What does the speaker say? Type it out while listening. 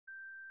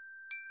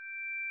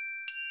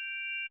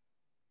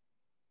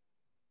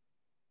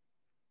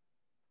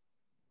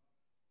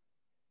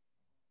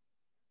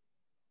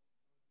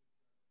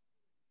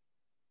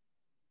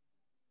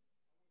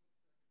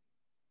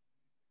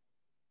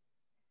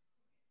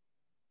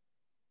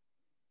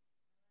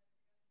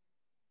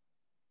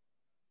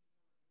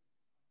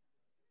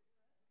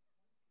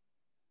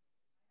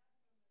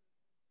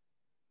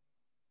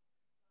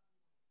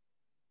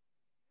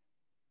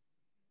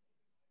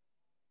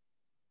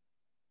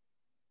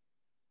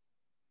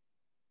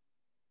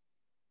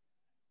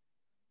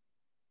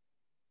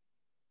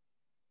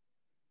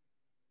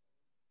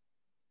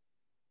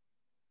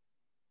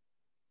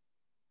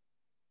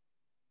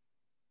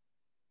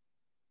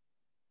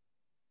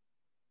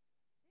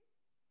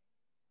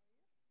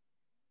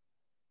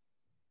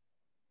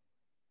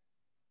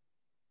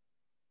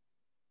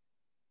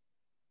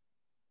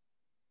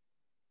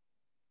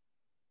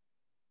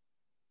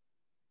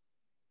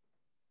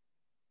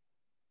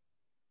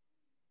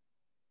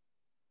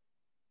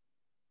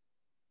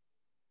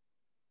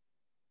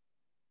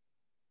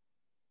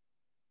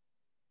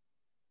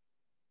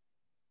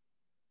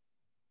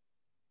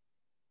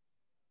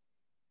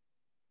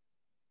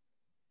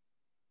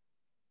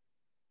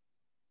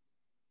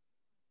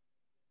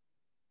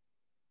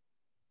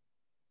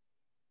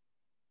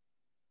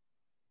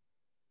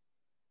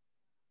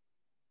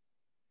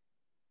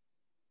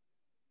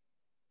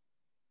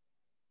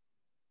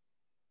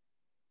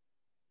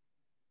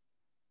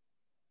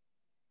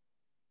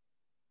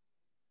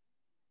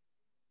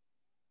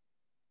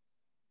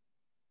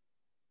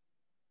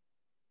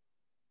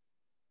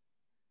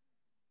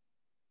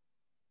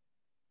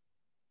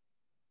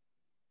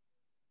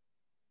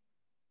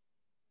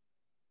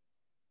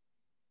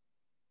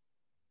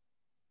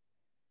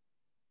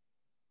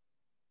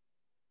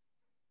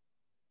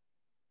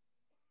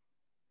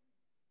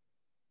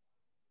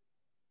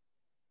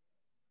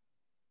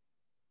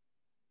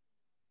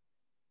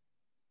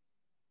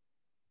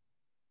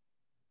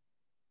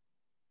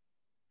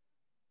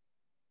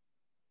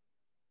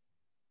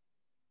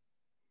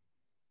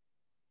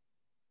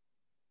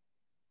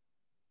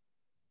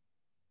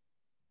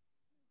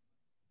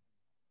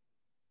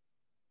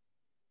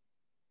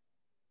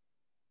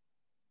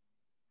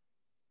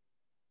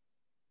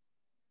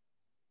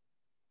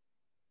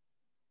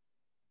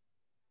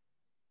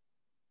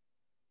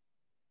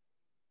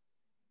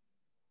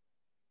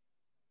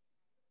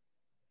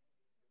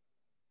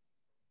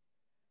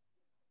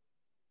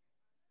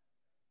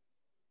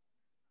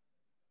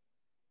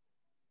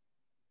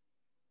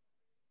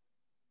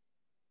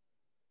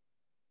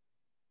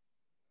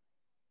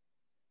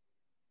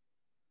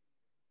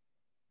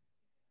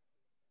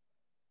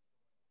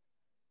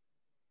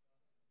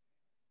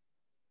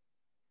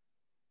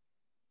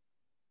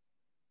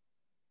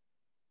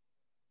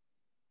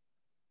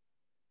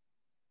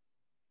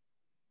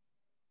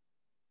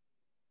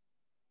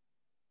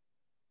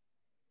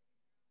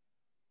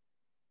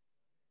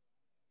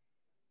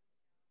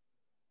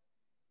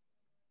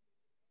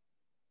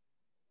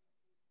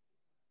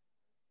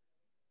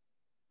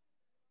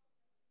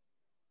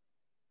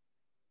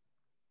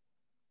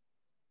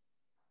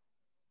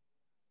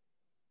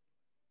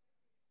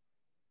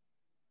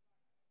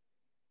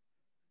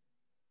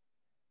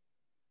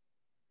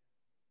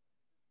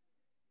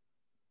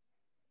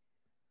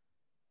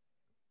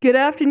Good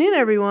afternoon,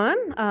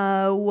 everyone.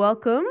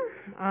 Welcome.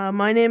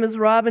 My name is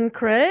Robin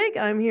Craig.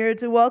 I'm here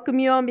to welcome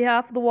you on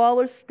behalf of the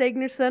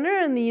Stegner Center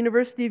and the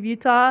University of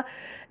Utah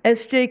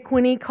S.J.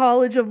 Quinney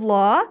College of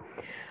Law.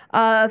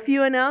 A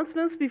few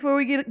announcements before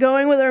we get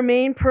going with our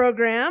main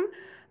program.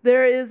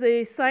 There is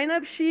a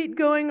sign-up sheet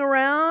going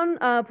around.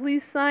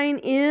 Please sign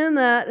in.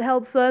 That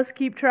helps us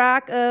keep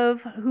track of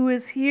who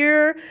is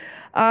here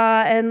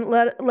and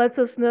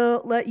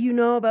let you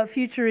know about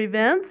future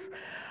events.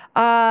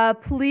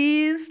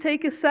 Please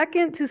take a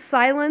second to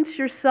silence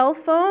your cell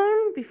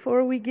phone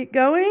before we get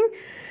going.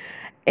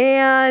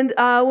 And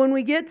when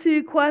we get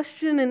to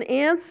question and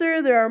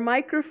answer, there are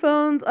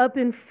microphones up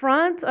in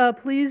front.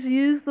 Please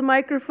use the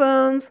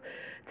microphones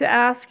to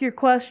ask your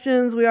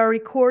questions. We are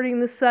recording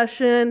the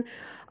session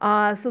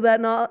so that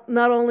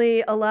not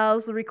only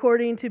allows the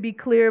recording to be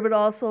clear, but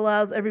also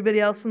allows everybody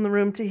else in the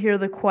room to hear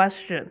the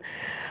question.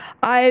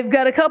 I've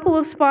got a couple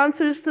of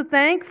sponsors to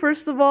thank.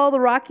 First of all, the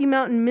Rocky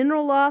Mountain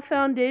Mineral Law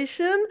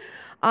Foundation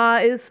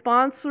is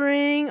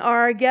sponsoring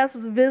our guest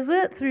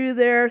visit through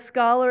their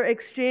Scholar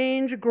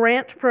Exchange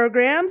Grant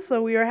Program,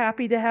 so we are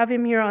happy to have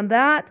him here on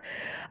that.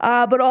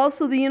 But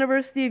also the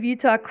University of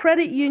Utah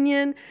Credit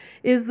Union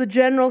is the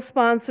general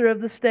sponsor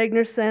of the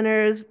Stegner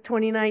Center's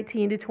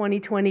 2019 to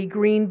 2020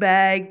 Green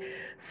Bag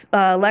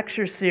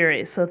Lecture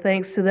Series, so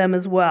thanks to them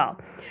as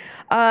well.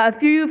 A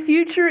few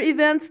future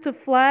events to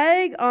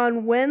flag.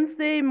 On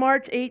Wednesday,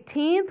 March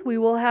 18th, we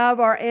will have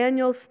our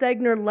annual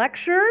Stegner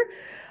Lecture.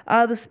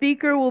 The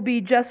speaker will be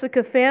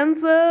Jessica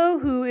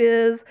Fanzo, who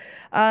is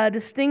a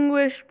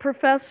distinguished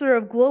professor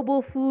of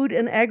global food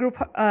and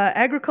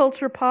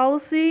agriculture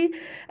policy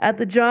at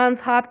the Johns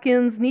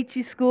Hopkins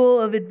Nietzsche School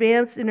of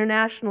Advanced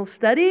International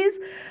Studies.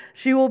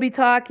 She will be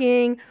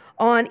talking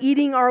on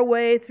eating our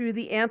way through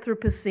the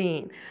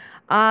Anthropocene.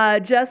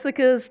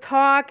 Jessica's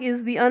talk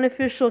is the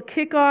unofficial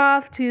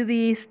kickoff to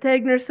the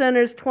Stegner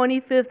Center's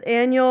 25th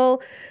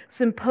Annual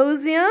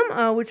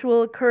Symposium, which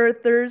will occur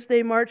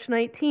Thursday, March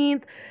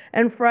 19th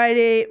and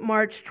Friday,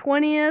 March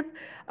 20th,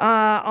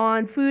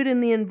 on food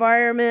and the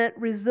environment,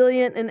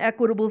 resilient and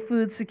equitable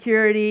food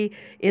security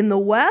in the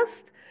West.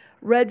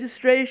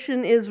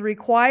 Registration is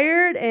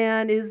required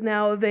and is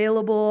now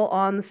available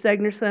on the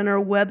Stegner Center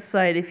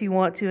website if you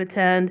want to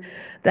attend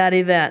that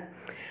event.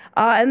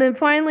 And then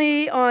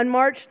finally, on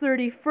March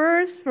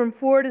 31st, from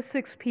 4 to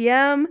 6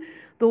 p.m.,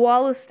 the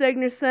Wallace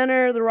Stegner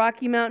Center, the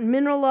Rocky Mountain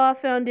Mineral Law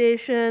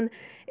Foundation,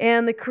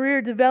 and the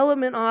Career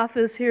Development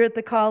Office here at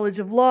the College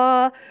of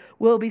Law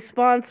will be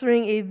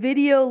sponsoring a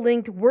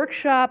video-linked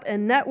workshop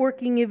and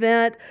networking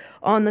event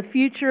on the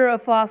future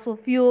of fossil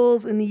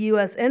fuels in the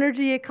U.S.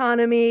 energy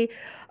economy,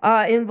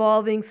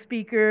 involving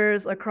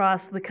speakers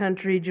across the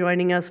country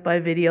joining us by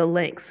video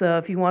link. So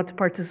if you want to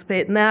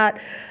participate in that,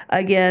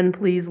 again,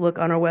 please look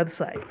on our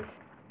website.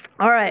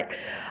 All right,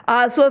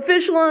 so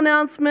official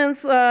announcements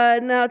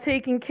now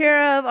taken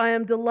care of. I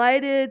am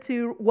delighted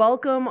to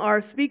welcome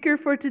our speaker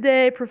for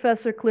today,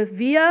 Professor Cliff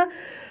Villa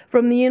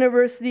from the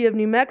University of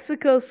New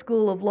Mexico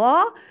School of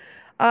Law.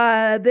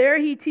 There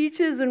he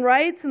teaches and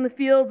writes in the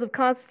fields of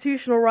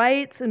constitutional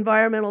rights,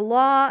 environmental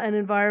law, and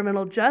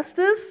environmental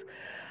justice.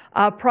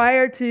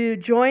 Prior to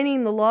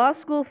joining the law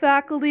school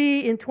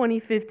faculty in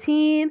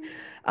 2015,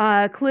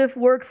 Cliff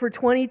worked for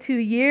 22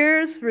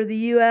 years for the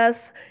U.S.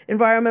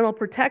 Environmental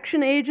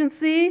Protection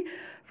Agency,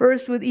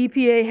 first with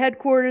EPA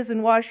headquarters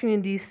in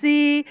Washington,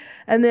 D.C.,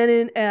 and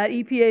then at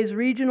EPA's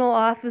regional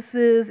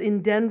offices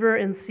in Denver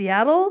and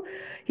Seattle.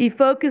 He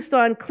focused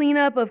on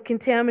cleanup of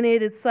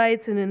contaminated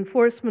sites and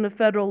enforcement of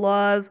federal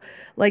laws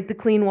like the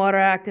Clean Water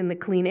Act and the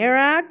Clean Air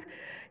Act.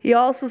 He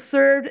also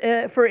served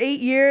for 8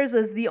 years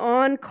as the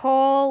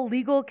on-call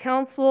legal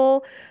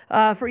counsel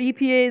for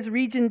EPA's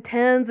Region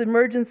 10's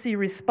emergency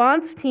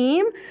response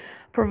team,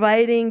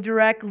 providing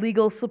direct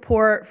legal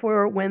support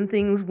for when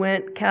things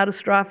went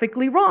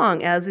catastrophically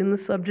wrong, as in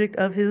the subject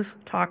of his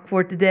talk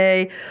for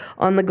today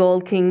on the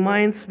Gold King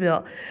mine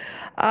spill.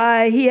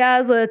 He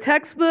has a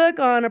textbook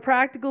on a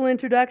practical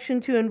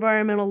introduction to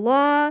environmental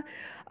law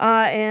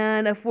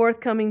and a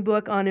forthcoming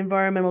book on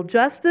environmental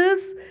justice.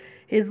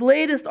 His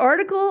latest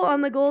article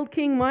on the Gold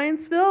King mine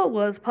spill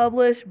was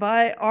published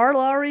by our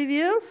law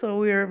review, so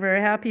we are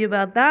very happy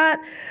about that.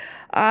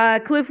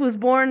 Cliff was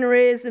born and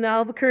raised in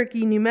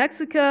Albuquerque, New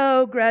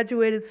Mexico,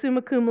 graduated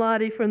summa cum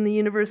laude from the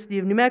University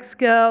of New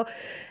Mexico,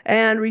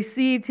 and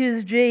received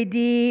his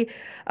JD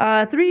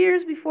 3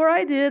 years before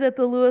I did at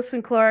the Lewis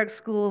and Clark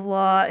School of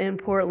Law in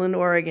Portland,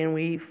 Oregon.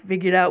 We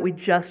figured out we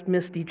just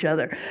missed each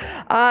other.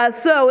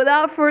 So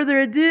without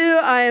further ado,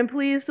 I am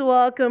pleased to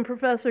welcome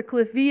Professor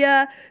Cliff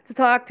Villa to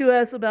talk to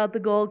us about the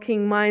Gold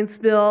King mine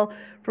spill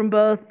from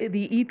both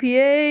the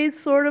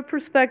EPA's sort of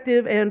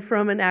perspective and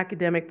from an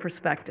academic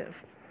perspective.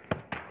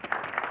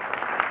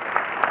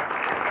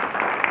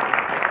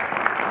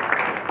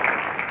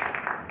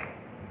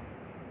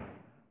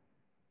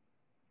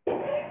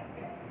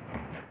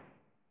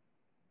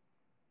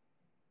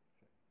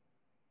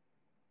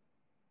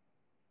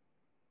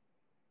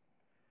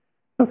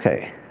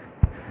 Okay.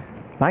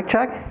 Mic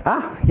check?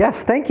 Yes,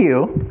 thank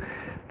you.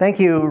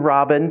 Thank you,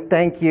 Robin.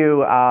 Thank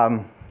you,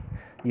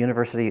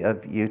 University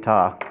of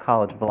Utah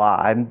College of Law.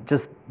 I'm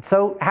just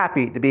so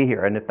happy to be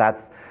here, and if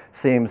that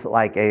seems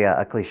like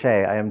a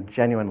cliche, I am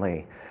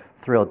genuinely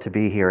thrilled to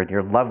be here in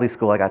your lovely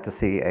school. I got to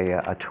see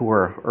a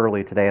tour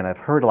early today, and I've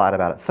heard a lot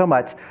about it so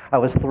much. I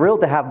was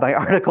thrilled to have my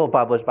article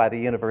published by the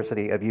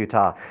University of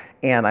Utah,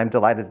 and I'm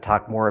delighted to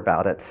talk more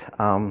about it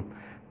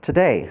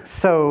today.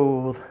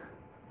 So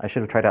I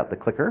should have tried out the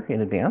clicker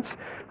in advance.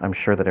 I'm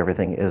sure that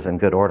everything is in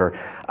good order.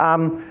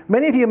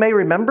 Many of you may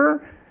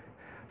remember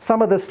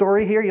some of the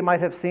story here. You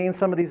might have seen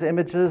some of these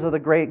images of the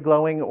great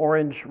glowing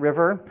orange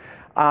river,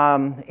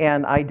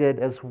 and I did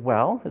as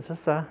well. Is this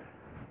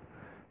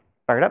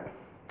fired up?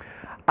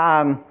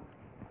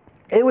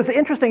 It was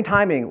interesting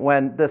timing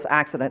when this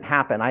accident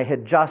happened. I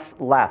had just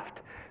left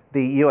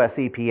the US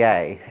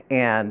EPA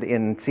and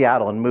in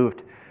Seattle and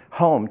moved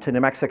home to New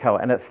Mexico,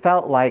 and it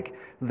felt like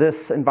this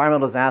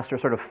environmental disaster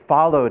sort of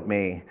followed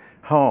me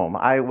home.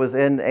 I was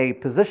in a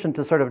position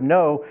to sort of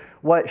know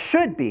what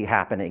should be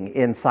happening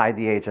inside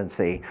the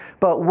agency,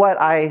 but what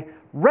I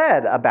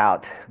read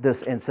about this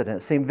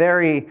incident seemed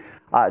very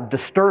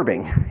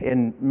disturbing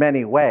in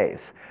many ways.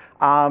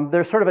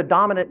 There's sort of a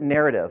dominant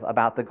narrative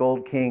about the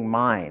Gold King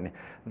mine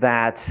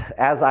that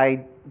as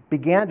I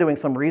began doing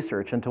some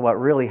research into what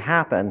really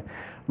happened,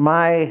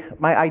 my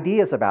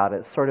ideas about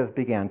it sort of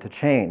began to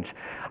change.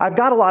 I've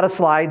got a lot of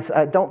slides.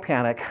 Don't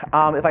panic.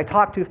 If I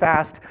talk too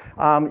fast,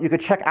 you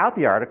could check out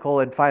the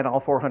article and find all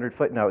 400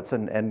 footnotes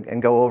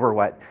and go over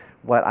what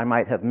I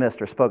might have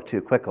missed or spoke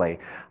too quickly.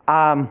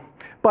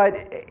 But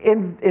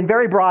in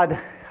very broad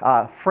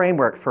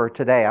framework for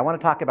today, I want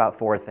to talk about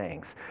four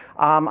things.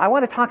 I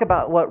want to talk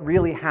about what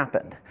really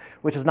happened,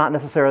 which is not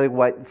necessarily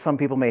what some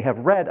people may have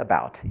read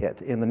about it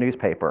in the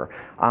newspaper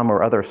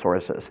or other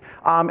sources.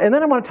 And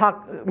then I want to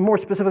talk more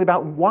specifically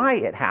about why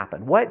it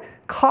happened, what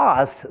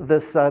caused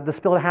this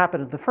spill to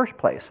happen in the first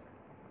place.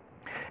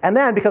 And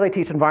then, because I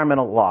teach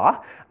environmental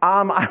law,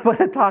 I want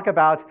to talk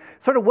about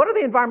sort of what are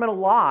the environmental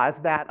laws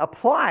that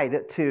applied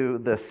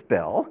to the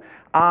spill,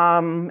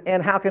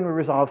 and how can we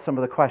resolve some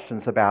of the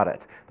questions about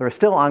it. There is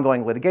still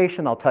ongoing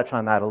litigation. I'll touch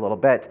on that a little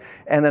bit.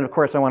 And then, of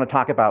course, I want to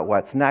talk about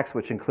what's next,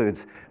 which includes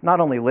not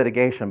only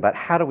litigation, but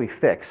how do we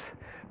fix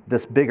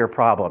this bigger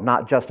problem,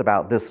 not just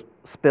about this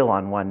spill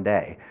on one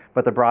day,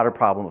 but the broader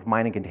problem of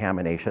mining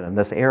contamination in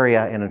this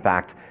area and, in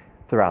fact,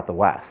 throughout the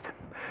West.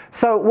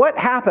 So what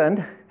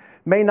happened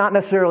may not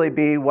necessarily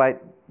be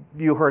what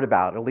you heard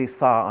about, at least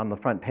saw on the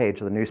front page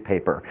of the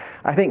newspaper.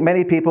 I think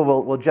many people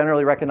will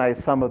generally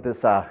recognize some of this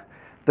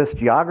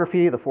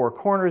geography, the Four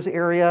Corners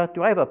area.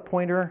 Do I have a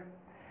pointer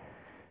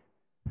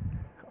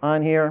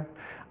on here?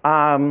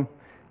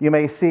 You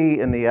may see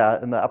in the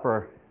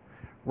upper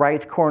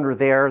right corner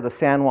there, the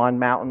San Juan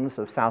Mountains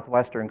of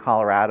southwestern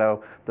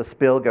Colorado. The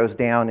spill goes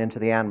down into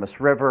the Animas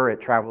River.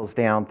 It travels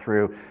down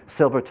through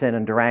Silverton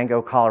and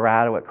Durango,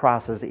 Colorado. It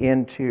crosses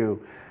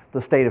into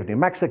the state of New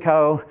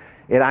Mexico.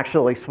 It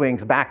actually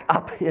swings back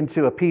up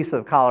into a piece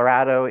of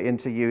Colorado,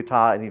 into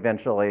Utah, and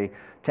eventually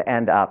to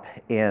end up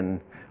in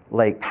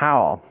Lake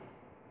Powell.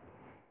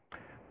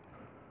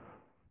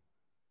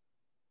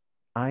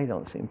 I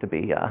don't seem to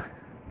be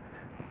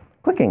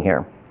clicking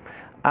here.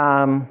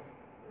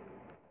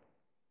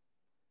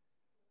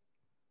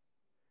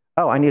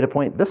 Oh, I need to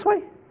point this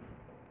way?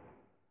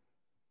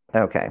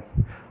 Okay.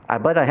 I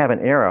bet I have an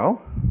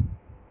arrow.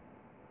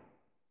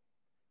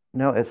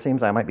 No, it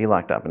seems I might be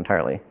locked up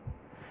entirely.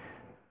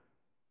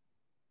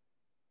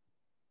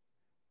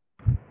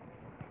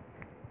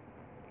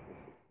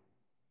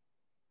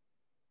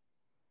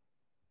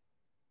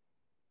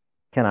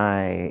 Can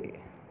I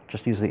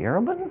just use the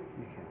arrow button?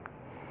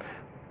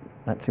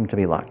 That seemed to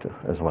be locked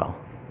as well.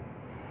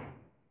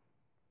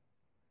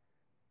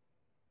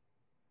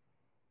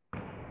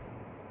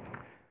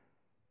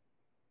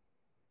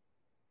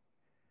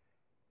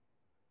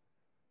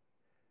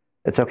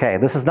 It's okay.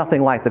 This is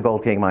nothing like the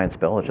Gold King mine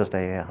spill. It's just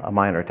a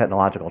minor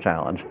technological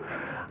challenge.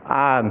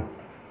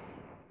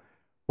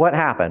 What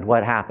happened?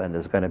 What happened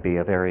is going to be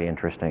a very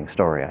interesting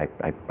story,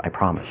 I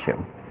promise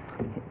you.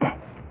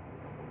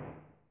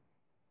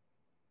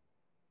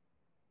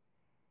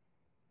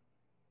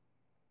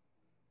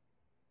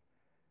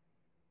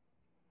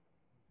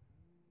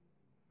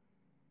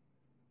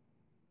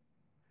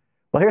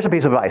 Well, here's a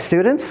piece of advice.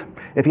 Students,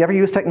 if you ever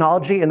use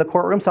technology in the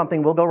courtroom,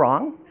 something will go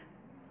wrong.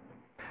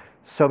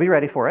 So be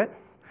ready for it.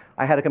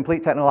 I had a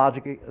complete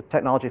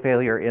technology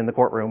failure in the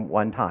courtroom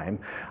one time.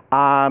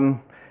 And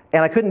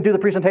I couldn't do the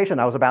presentation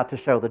I was about to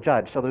show the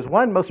judge. So there's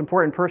one most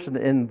important person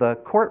in the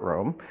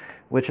courtroom,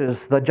 which is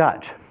the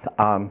judge.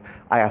 I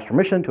asked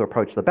permission to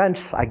approach the bench.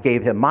 I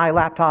gave him my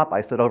laptop.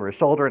 I stood over his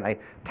shoulder and I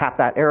tapped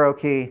that arrow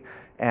key,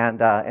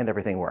 and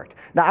everything worked.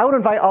 Now, I would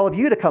invite all of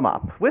you to come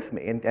up with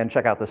me and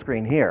check out the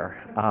screen here.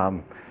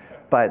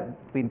 But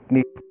we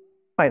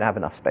might have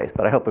enough space,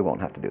 but I hope we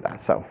won't have to do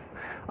that. So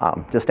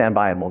just stand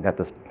by and we'll get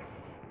this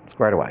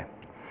squared away.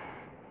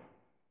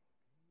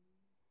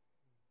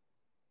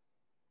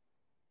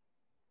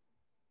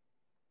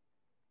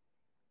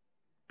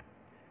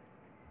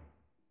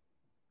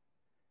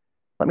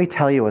 Let me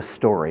tell you a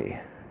story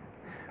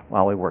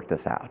while we work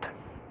this out.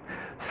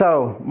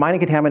 So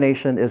mining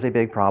contamination is a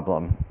big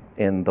problem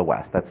in the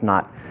West. That's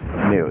not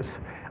news.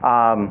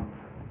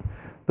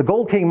 The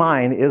Gold King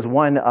mine is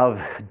one of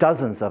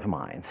dozens of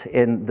mines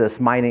in this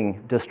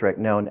mining district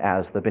known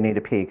as the Bonita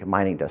Peak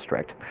Mining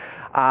District.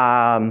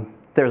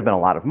 There's been a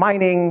lot of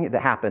mining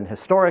that happened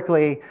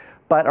historically,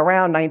 but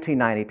around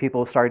 1990,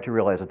 people started to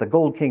realize that the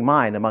Gold King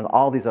mine, among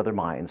all these other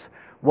mines,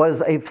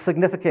 was a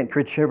significant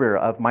contributor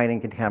of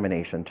mining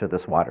contamination to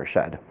this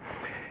watershed.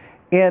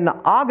 In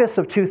August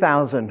of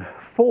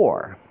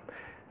 2004,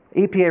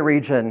 EPA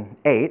Region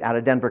 8 out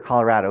of Denver,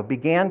 Colorado,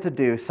 began to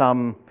do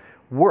some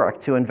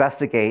work to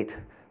investigate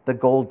the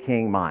Gold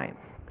King mine.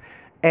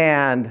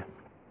 And,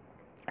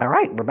 all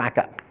right, we're back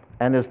up.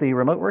 And is the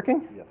remote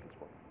working? Yes, it's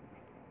working.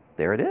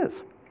 There it is.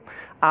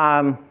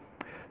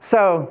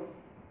 So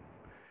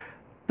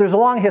there's a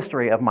long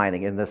history of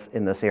mining in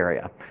this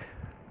area.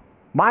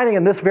 Mining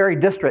in this very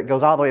district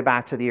goes all the way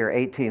back to the year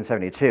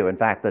 1872. In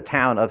fact, the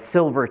town of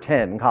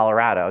Silverton,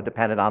 Colorado,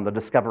 depended on the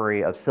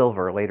discovery of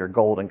silver, later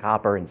gold and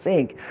copper and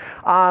zinc.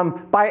 By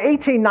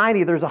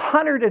 1890, there's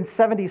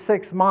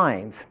 176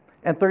 mines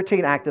and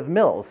 13 active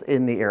mills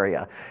in the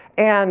area.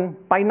 And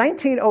by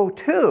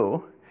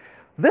 1902,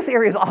 this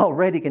area is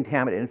already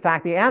contaminated. In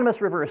fact, the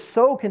Animas River is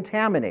so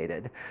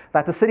contaminated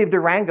that the city of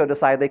Durango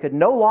decided they could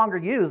no longer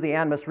use the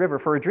Animas River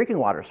for a drinking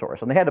water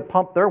source, and they had to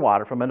pump their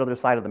water from another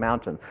side of the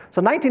mountain.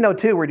 So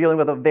 1902, we're dealing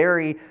with a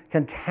very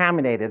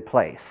contaminated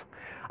place.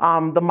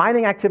 The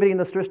mining activity in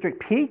this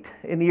district peaked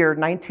in the year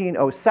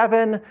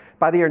 1907.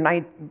 By the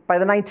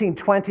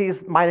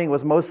 1920s, mining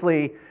was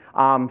mostly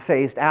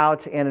phased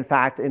out, and in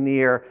fact, in the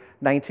year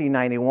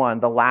 1991,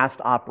 the last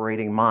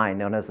operating mine,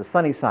 known as the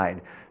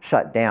Sunnyside,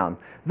 shut down.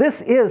 This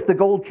is the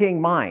Gold King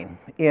mine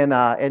in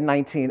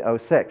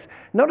 1906.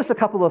 Notice a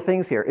couple of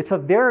things here. It's a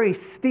very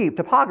steep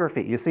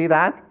topography. You see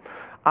that?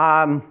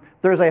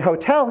 There's a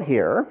hotel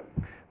here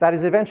that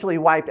is eventually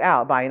wiped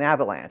out by an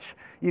avalanche.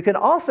 You can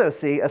also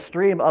see a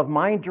stream of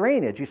mine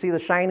drainage. You see the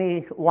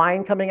shiny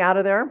line coming out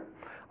of there?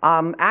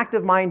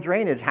 Active mine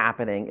drainage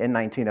happening in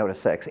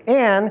 1906.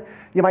 And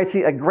you might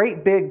see a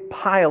great big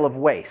pile of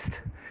waste.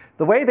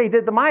 The way they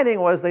did the mining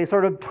was they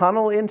sort of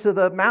tunnel into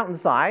the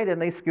mountainside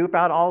and they scoop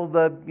out all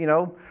the,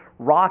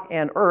 rock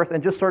and earth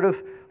and just sort of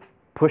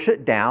push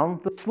it down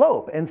the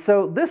slope. And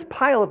so this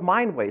pile of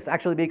mine waste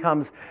actually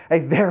becomes a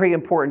very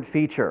important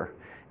feature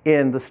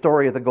in the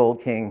story of the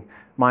Gold King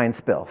mine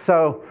spill.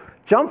 So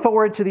jump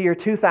forward to the year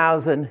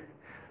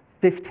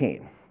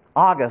 2015,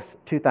 August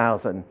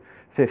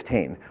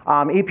 2015.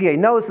 EPA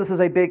knows this is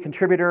a big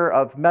contributor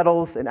of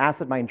metals and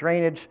acid mine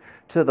drainage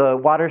to the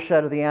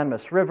watershed of the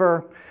Animas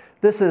River.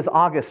 This is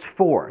August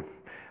 4.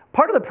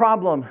 Part of the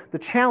problem, the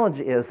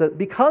challenge is that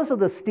because of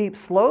the steep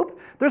slope,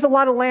 there's a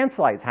lot of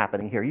landslides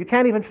happening here. You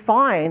can't even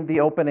find the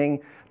opening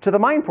to the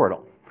mine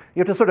portal.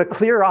 You have to sort of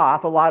clear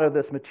off a lot of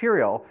this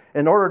material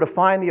in order to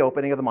find the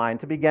opening of the mine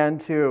to begin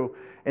to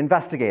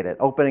investigate it,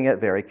 opening it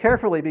very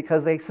carefully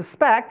because they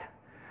suspect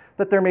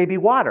that there may be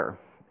water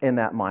in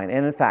that mine.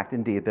 And in fact,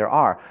 indeed, there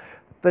are.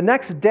 The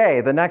next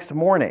day, the next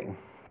morning,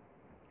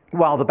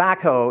 while the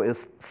backhoe is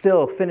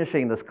still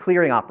finishing this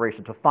clearing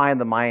operation to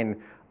find the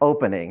mine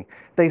opening,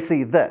 they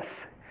see this,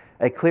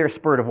 a clear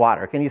spurt of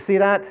water. Can you see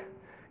that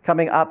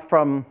coming up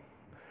from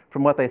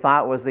what they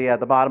thought was the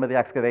bottom of the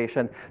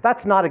excavation?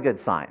 That's not a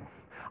good sign.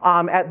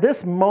 At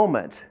this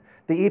moment,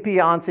 the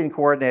EPA on-scene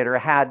coordinator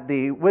had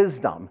the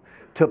wisdom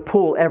to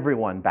pull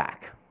everyone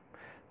back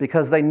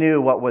because they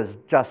knew what was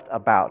just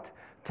about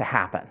to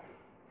happen.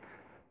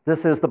 This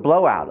is the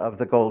blowout of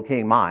the Gold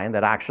King mine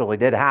that actually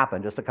did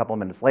happen just a couple of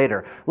minutes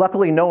later.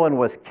 Luckily, no one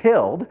was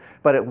killed,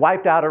 but it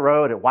wiped out a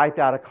road, it wiped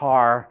out a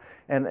car,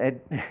 and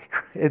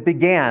it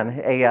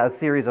began a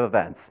series of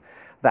events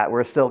that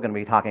we're still going to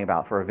be talking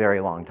about for a very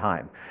long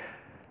time.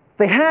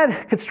 They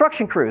had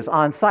construction crews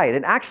on site,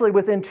 and actually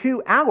within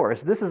 2 hours,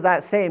 this is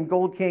that same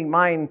Gold King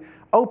mine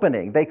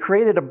opening, they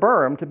created a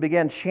berm to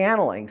begin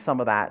channeling some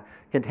of that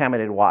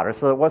contaminated water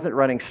so it wasn't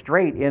running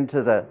straight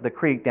into the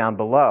creek down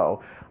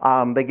below.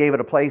 They gave it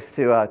a place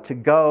to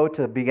go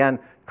to begin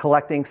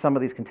collecting some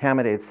of these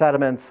contaminated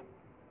sediments.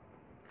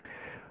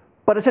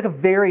 But it took a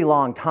very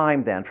long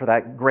time then for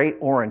that great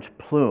orange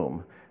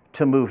plume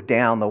to move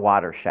down the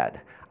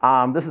watershed.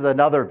 This is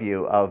another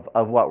view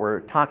of what we're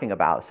talking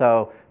about.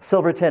 So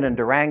Silverton and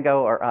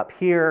Durango are up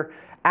here.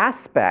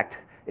 Aspect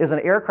is an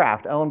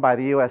aircraft owned by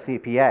the US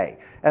EPA.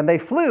 And they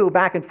flew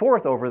back and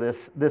forth over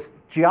this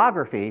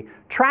geography,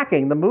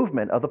 tracking the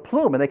movement of the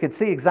plume. And they could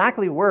see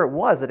exactly where it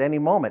was at any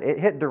moment. It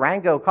hit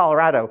Durango,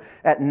 Colorado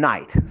at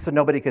night, so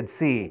nobody could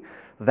see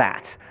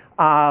that.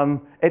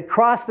 It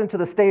crossed into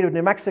the state of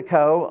New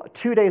Mexico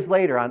 2 days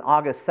later on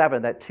August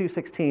 7th at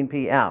 2:16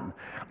 p.m.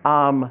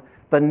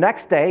 The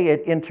next day,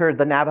 it entered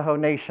the Navajo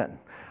Nation.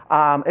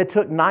 It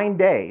took 9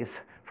 days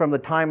from the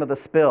time of the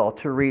spill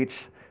to reach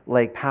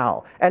Lake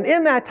Powell. And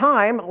in that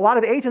time, a lot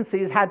of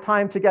agencies had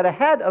time to get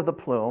ahead of the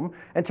plume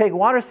and take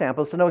water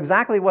samples to know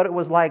exactly what it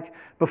was like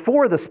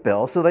before the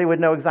spill so they would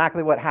know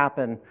exactly what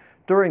happened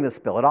during the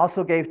spill. It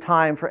also gave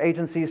time for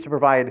agencies to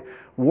provide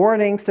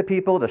warnings to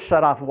people, to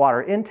shut off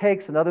water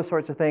intakes and other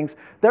sorts of things.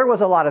 There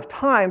was a lot of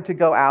time to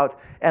go out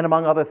and,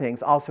 among other things,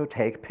 also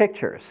take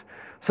pictures.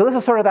 So this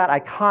is sort of that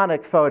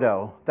iconic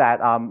photo that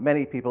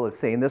many people have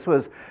seen. This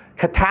was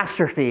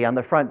catastrophe on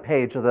the front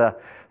page of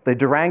the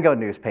Durango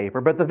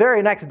newspaper, but the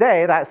very next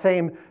day, that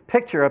same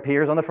picture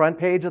appears on the front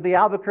page of the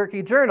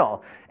Albuquerque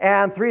Journal.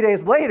 And 3 days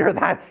later,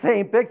 that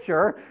same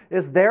picture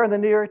is there in the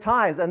New York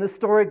Times, and this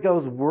story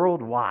goes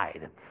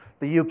worldwide.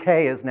 The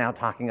UK is now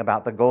talking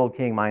about the Gold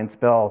King mine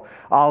spill.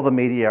 All the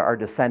media are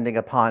descending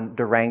upon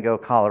Durango,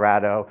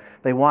 Colorado.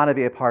 They want to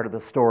be a part of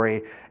the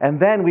story. And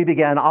then we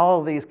began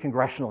all of these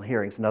congressional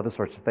hearings and other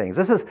sorts of things.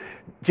 This is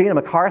Gina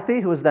McCarthy,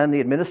 who was then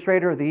the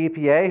administrator of the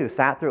EPA, who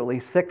sat through at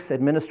least 6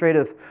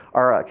 administrative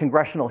or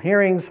congressional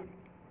hearings,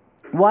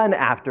 one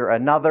after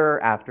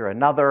another after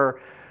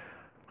another.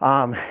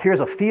 Here's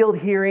a field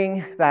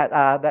hearing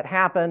that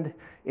happened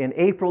in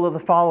April of the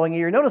following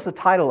year. Notice the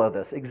title of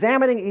this,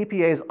 Examining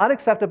EPA's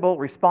Unacceptable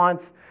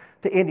Response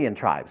to Indian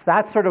Tribes.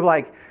 That's sort of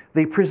like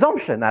the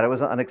presumption that it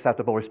was an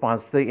unacceptable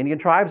response to the Indian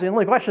tribes. The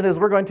only question is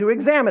we're going to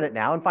examine it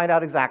now and find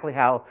out exactly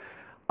how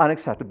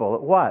unacceptable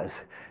it was.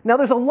 Now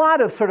there's a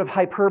lot of sort of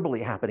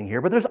hyperbole happening here,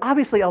 but there's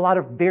obviously a lot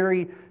of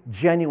very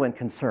genuine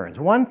concerns.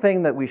 One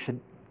thing that we should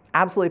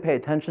absolutely pay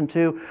attention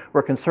to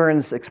were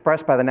concerns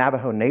expressed by the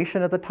Navajo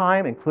Nation at the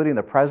time, including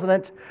the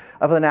president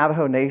of the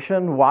Navajo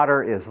Nation.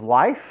 Water is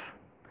life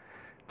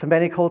to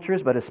many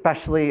cultures, but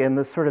especially in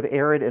this sort of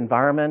arid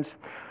environment.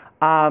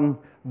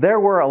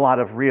 There were a lot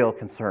of real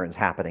concerns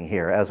happening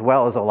here, as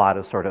well as a lot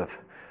of sort of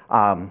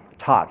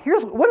talk.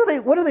 Here's what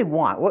do they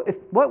want?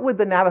 What would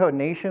the Navajo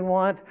Nation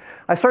want?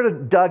 I sort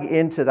of dug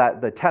into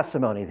the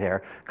testimony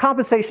there.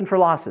 Compensation for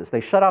losses.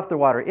 They shut off their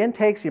water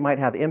intakes. You might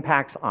have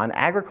impacts on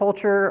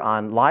agriculture,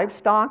 on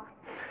livestock.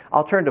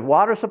 Alternative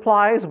water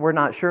supplies. We're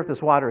not sure if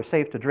this water is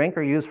safe to drink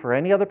or used for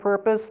any other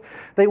purpose.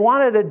 They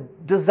wanted a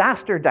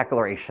disaster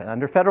declaration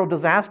under federal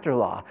disaster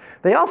law.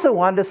 They also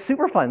wanted a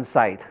Superfund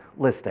site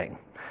listing.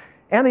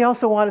 And they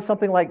also wanted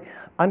something like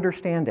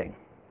understanding.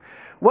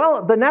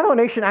 Well, the Navajo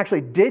Nation actually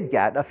did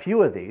get a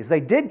few of these. They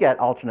did get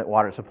alternate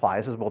water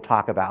supplies, as we'll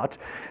talk about.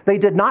 They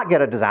did not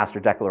get a disaster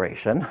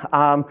declaration,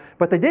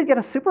 but they did get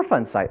a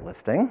Superfund site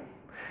listing.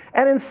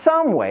 And in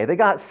some way, they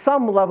got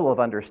some level of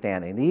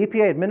understanding. The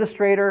EPA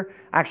administrator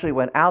actually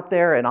went out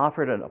there and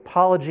offered an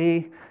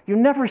apology. You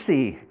never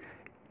see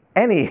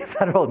any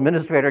federal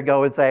administrator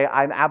go and say,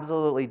 I'm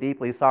absolutely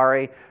deeply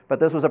sorry, but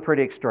this was a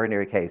pretty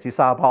extraordinary case. You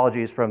saw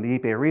apologies from the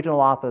EPA regional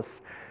office.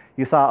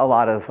 You saw a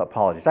lot of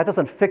apologies. That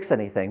doesn't fix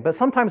anything, but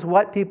sometimes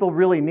what people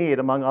really need,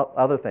 among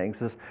other things,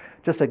 is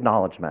just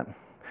acknowledgement.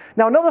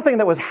 Now, another thing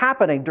that was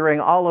happening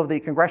during all of the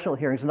congressional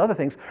hearings and other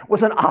things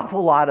was an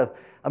awful lot of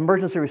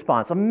emergency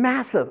response, a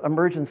massive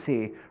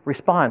emergency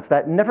response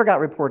that never got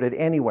reported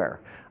anywhere.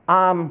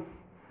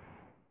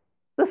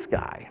 This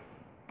guy,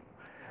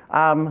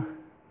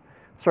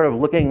 sort of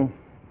looking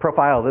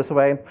profile this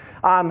way,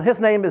 his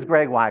name is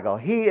Greg Weigel.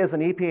 He is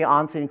an EPA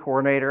on-scene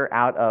coordinator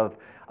out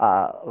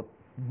of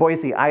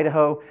Boise,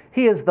 Idaho.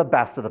 He is the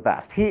best of the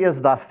best. He is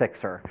the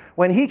fixer.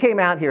 When he came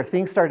out here,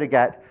 things started to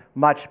get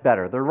much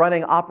better. They're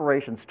running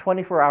operations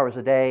 24 hours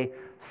a day,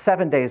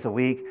 7 days a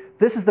week.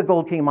 This is the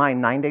Gold King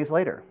mine 9 days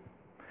later.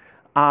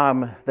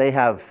 They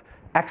have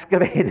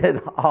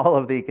excavated all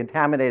of the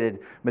contaminated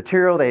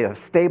material. They have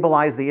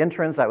stabilized the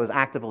entrance that was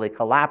actively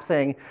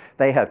collapsing.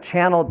 They have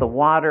channeled the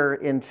water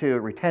into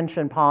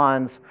retention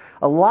ponds.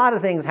 A lot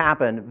of things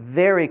happened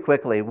very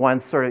quickly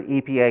once sort of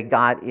EPA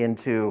got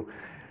into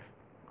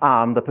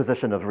the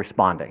position of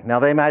responding. Now,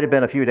 they might have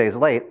been a few days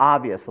late,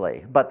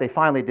 obviously, but they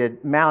finally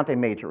did mount a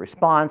major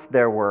response.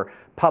 There were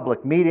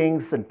public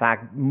meetings, in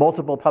fact,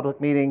 multiple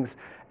public meetings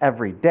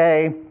every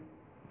day.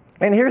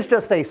 And here's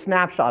just a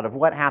snapshot of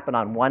what happened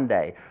on one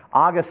day,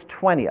 August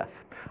 20th.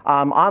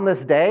 On this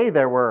day,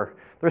 there's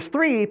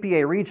 3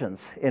 EPA regions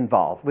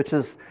involved, which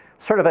is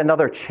sort of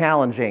another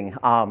challenging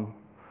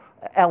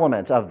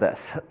element of this.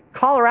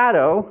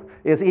 Colorado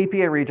is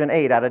EPA Region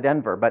 8 out of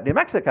Denver, but New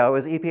Mexico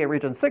is EPA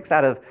Region 6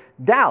 out of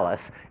Dallas,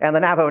 and the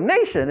Navajo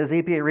Nation is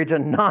EPA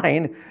Region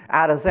 9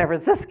 out of San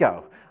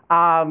Francisco.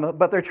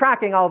 But they're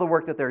tracking all the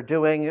work that they're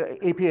doing.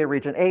 EPA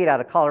Region 8 out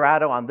of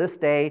Colorado on this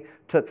day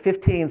took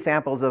 15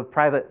 samples of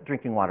private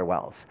drinking water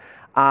wells.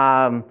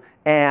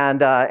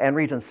 And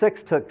Region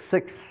 6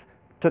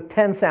 took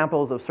 10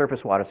 samples of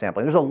surface water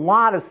sampling. There's a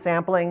lot of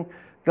sampling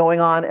going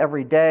on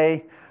every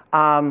day.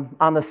 On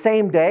the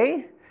same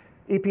day,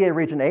 EPA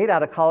Region 8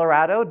 out of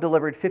Colorado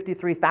delivered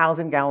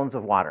 53,000 gallons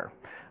of water.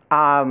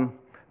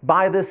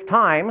 By this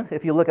time,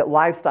 if you look at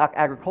livestock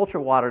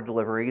agricultural water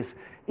deliveries,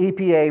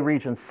 EPA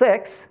Region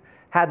 6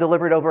 had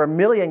delivered over 1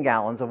 million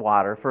gallons of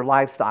water for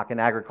livestock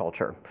and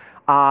agriculture.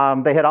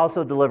 They had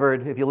also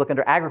delivered, if you look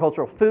under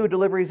agricultural food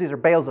deliveries, these are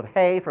bales of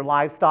hay for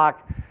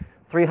livestock,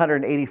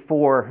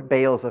 384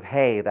 bales of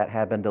hay that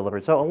have been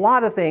delivered. So a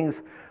lot of things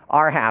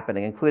are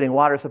happening, including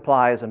water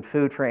supplies and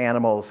food for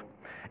animals.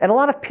 And a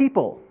lot of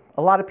people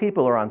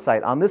are on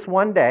site. On this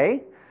one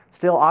day,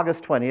 still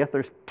August 20th,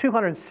 there's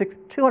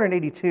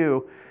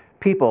 282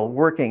 people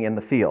working in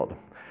the field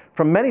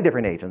from many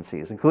different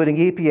agencies, including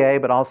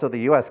EPA, but also the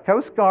US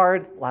Coast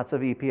Guard, lots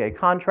of EPA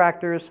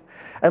contractors,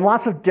 and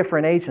lots of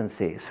different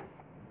agencies.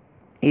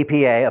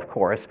 EPA, of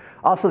course,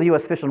 also the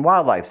U.S. Fish and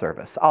Wildlife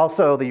Service,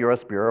 also the U.S.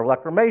 Bureau of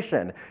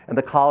Reclamation, and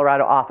the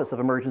Colorado Office of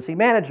Emergency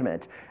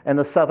Management, and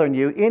the Southern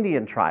Ute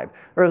Indian Tribe.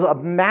 There's a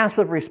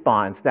massive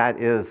response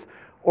that is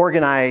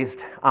organized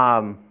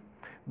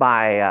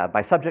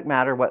by subject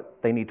matter, what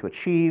they need to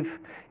achieve,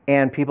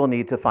 and people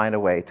need to find a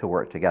way to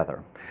work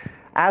together.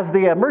 As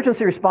the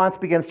emergency response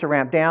begins to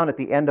ramp down at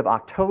the end of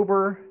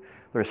October,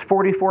 there's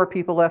 44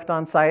 people left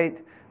on site.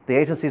 The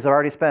agencies have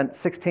already spent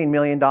 $16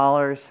 million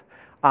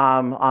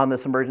on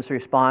this emergency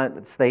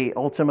response. They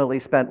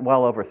ultimately spent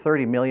well over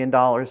 $30 million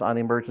on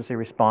the emergency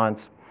response.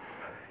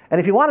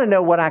 And if you want to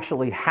know what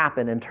actually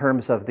happened in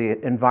terms of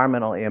the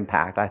environmental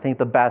impact, I think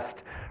the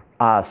best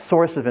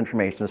source of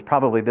information is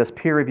probably this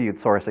peer-reviewed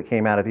source that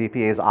came out of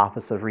EPA's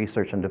Office of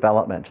Research and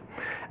Development.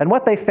 And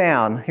what they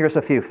found, here's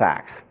a few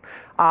facts.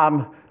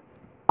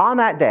 On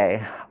that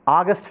day,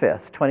 August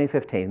 5th,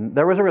 2015,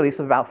 there was a release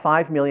of about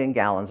 5 million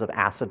gallons of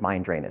acid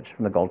mine drainage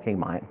from the Gold King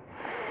mine.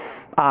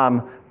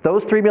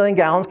 Those 3 million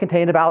gallons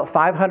contained about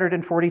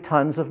 540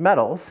 tons of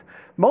metals,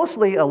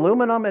 mostly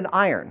aluminum and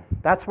iron.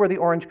 That's where the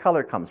orange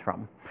color comes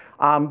from.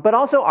 But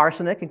also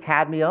arsenic and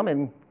cadmium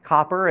and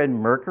copper and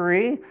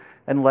mercury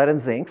and lead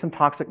and zinc, some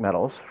toxic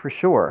metals for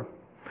sure.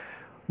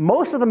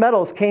 Most of the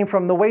metals came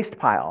from the waste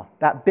pile,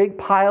 that big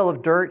pile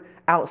of dirt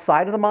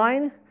outside of the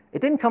mine.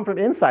 It didn't come from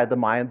inside the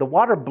mine. The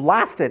water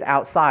blasted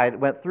outside,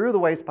 went through the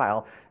waste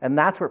pile, and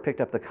that's where it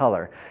picked up the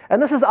color.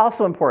 And this is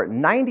also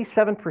important.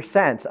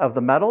 97% of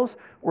the metals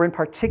were in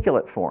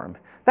particulate form.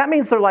 That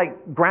means they're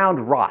like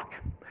ground rock,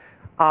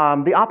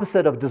 the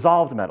opposite of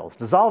dissolved metals.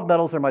 Dissolved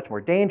metals are much more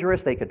dangerous.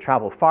 They could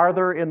travel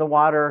farther in the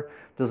water.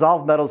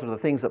 Dissolved metals are the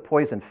things that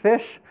poison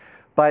fish.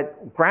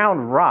 But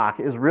ground rock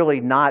is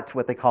really not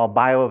what they call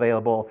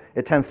bioavailable.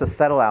 It tends to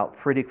settle out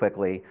pretty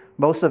quickly.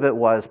 Most of it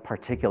was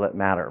particulate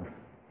matter.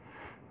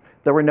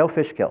 There were no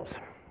fish kills.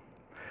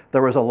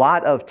 There was a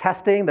lot of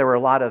testing. There were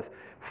a lot of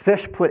fish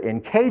put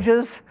in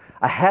cages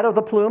ahead of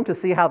the plume to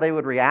see how they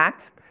would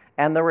react.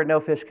 And there were no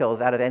fish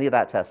kills out of any of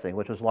that testing,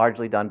 which was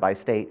largely done by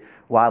state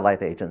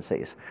wildlife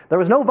agencies. There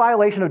was no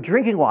violation of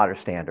drinking water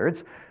standards.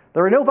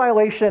 There were no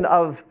violation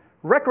of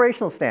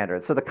recreational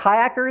standards. So the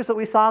kayakers that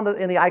we saw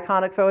in the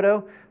iconic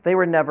photo, they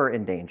were never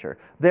in danger.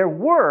 There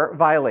were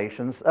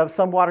violations of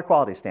some water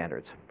quality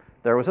standards.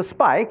 There was a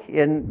spike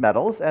in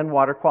metals and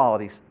water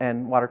quality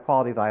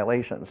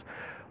violations.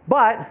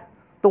 But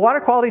the water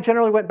quality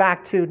generally went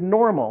back to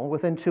normal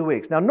within 2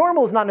 weeks. Now,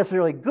 normal is not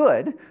necessarily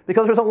good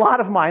because there's a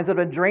lot of mines that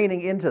have been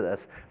draining into this,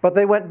 but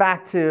they went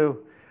back to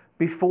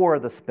before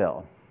the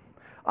spill.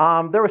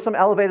 There were some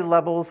elevated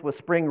levels with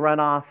spring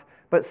runoff,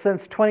 but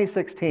since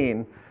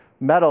 2016,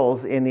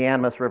 metals in the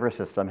Animas River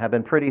system have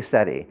been pretty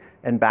steady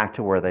and back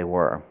to where they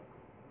were.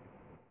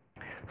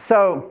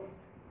 So,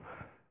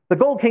 the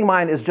Gold King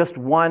mine is just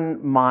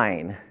one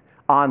mine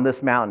on this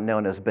mountain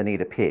known as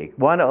Bonita Peak,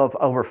 one of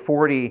over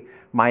 40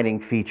 mining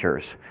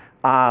features.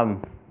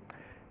 And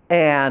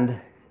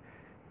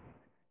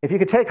if you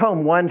could take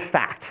home one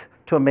fact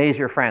to amaze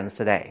your friends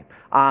today,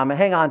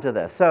 hang on to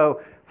this.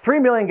 So 3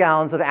 million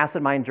gallons of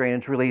acid mine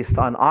drainage released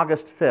on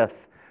August 5th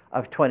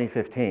of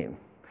 2015.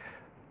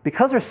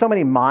 Because there's so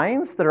many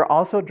mines that are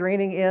also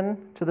draining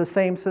into the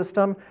same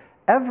system,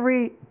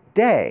 every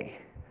day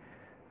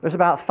there's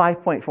about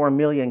 5.4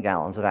 million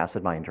gallons of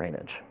acid mine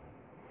drainage.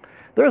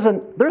 There's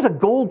a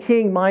Gold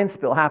King mine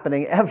spill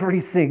happening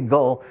every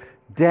single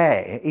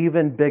day,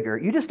 even bigger.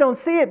 You just don't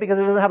see it because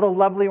it doesn't have the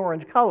lovely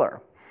orange color.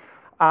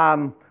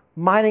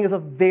 Mining is a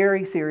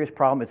very serious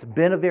problem. It's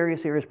been a very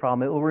serious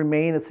problem. It will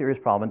remain a serious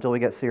problem until we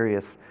get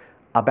serious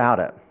about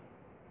it.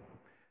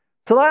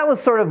 So that was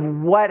sort of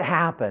what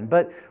happened.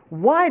 But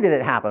why did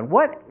it happen?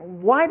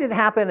 Why did it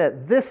happen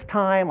at this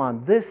time,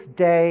 on this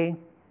day?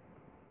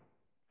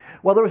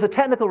 Well, there was a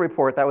technical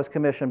report that was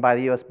commissioned by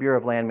the U.S. Bureau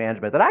of Land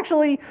Management that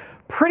actually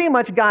pretty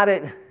much got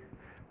it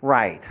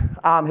right,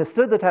 has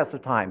stood the test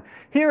of time.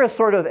 Here is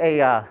sort of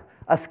a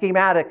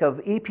schematic of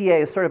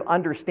EPA's sort of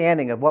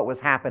understanding of what was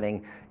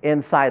happening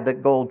inside the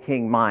Gold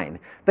King mine.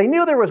 They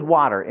knew there was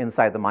water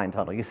inside the mine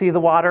tunnel. You see the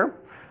water?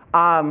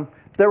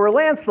 There were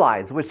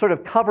landslides which sort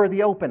of cover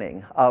the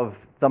opening of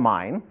the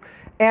mine.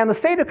 And the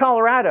state of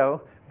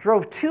Colorado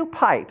drove 2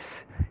 pipes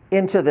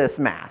into this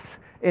mass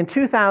in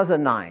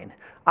 2009.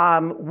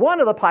 One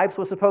of the pipes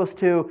was supposed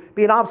to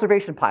be an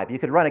observation pipe. You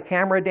could run a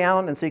camera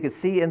down and so you could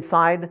see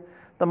inside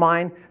the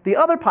mine. The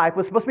other pipe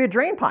was supposed to be a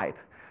drain pipe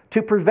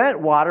to prevent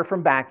water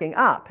from backing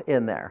up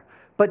in there.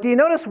 But do you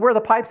notice where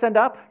the pipes end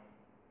up?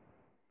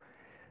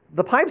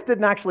 The pipes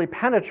didn't actually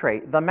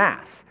penetrate the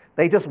mass.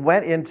 They just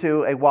went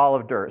into a wall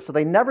of dirt. So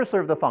they never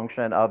served the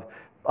function of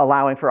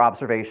allowing for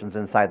observations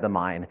inside the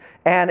mine.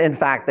 And in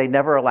fact, they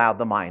never allowed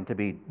the mine to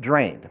be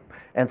drained.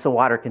 And so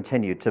water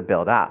continued to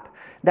build up.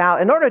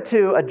 Now, in order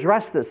to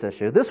address this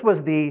issue, this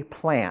was the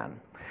plan.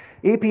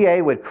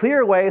 EPA would clear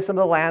away some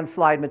of the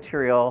landslide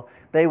material.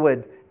 They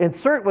would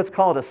insert what's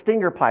called a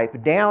stinger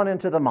pipe down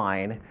into the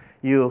mine,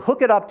 You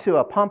hook it up to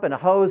a pump and a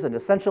hose, and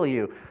essentially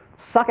you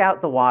suck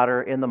out the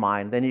water in the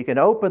mine. Then you can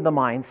open the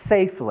mine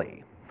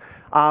safely.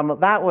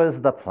 That was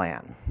the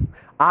plan.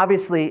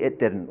 Obviously, it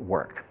didn't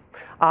work.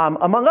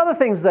 Among other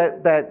things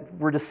that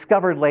were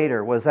discovered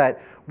later was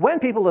that when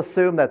people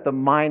assumed that the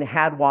mine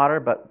had water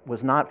but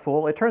was not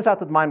full, it turns out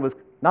that the mine was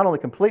not only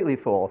completely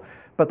full,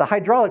 but the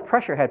hydraulic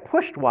pressure had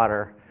pushed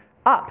water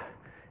up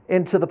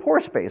into the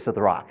pore space of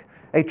the rock.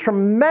 A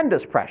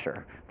tremendous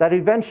pressure that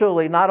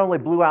eventually not only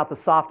blew out the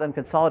soft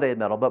unconsolidated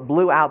metal, but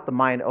blew out the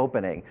mine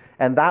opening.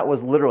 And that was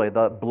literally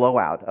the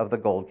blowout of the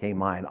Gold King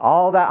mine.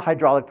 All that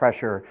hydraulic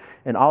pressure,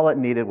 and all it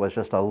needed was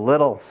just a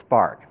little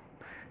spark.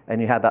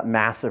 And you had that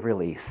massive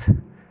release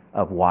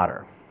of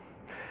water.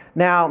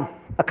 Now,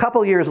 a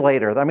couple years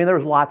later, I mean, there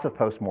was lots of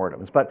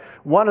postmortems, but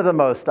one of the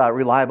most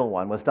reliable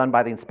one was done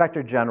by the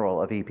Inspector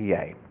General of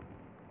EPA.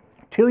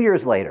 2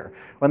 years later,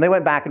 when they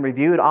went back and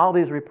reviewed all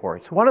these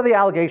reports, one of the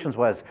allegations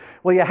was,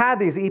 well, you had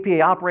these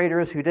EPA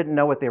operators who didn't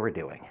know what they were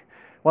doing.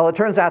 Well, it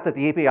turns out that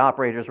the EPA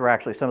operators were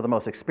actually some of the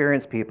most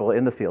experienced people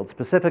in the field,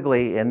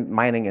 specifically in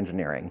mining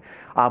engineering,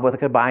 with a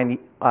combined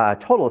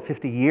total of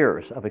 50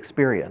 years of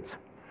experience.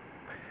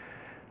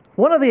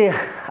 One of the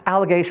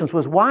allegations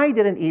was, why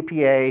didn't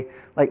EPA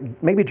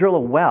maybe drill a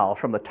well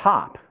from the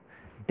top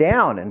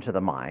down into the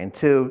mine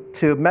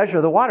to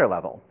measure the water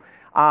level?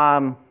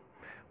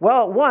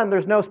 Well, one,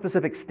 there's no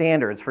specific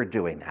standards for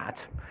doing that.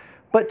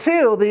 But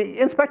two, the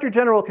Inspector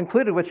General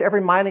concluded, which every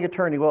mining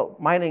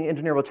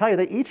engineer will tell you,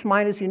 that each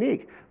mine is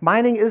unique.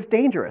 Mining is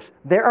dangerous.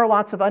 There are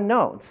lots of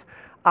unknowns.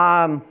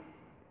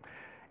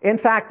 In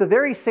fact, the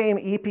very same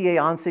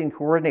EPA on-scene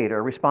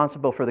coordinator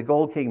responsible for the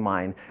Gold King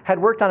mine had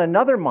worked on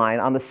another mine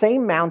on the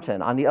same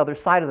mountain, on the other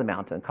side of the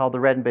mountain, called the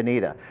Red and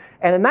Bonita.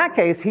 And in that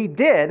case, he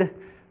did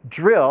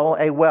drill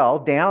a well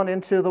down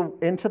into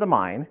the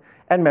mine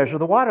and measure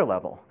the water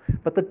level.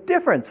 But the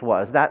difference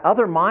was that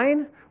other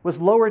mine was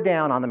lower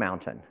down on the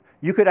mountain.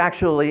 You could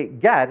actually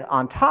get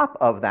on top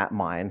of that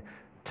mine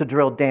to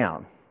drill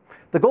down.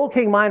 The Gold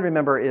King mine,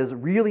 remember, is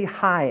really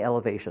high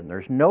elevation.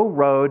 There's no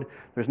road.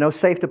 There's no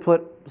safe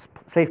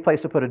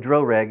place to put a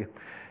drill rig.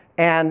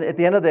 And at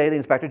the end of the day, the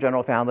Inspector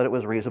General found that it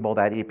was reasonable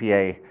that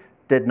EPA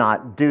did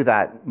not do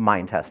that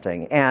mine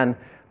testing. And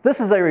this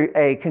is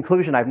a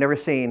conclusion I've never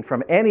seen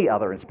from any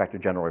other Inspector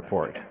General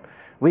report.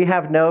 We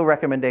have no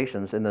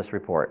recommendations in this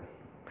report.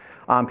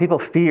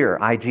 People fear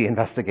IG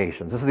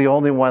investigations. This is the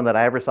only one that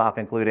I ever saw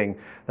concluding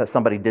that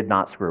somebody did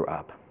not screw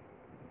up.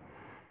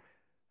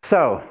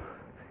 So,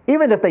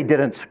 even if they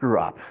didn't screw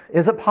up,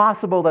 is it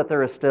possible that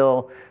there is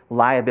still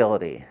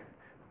liability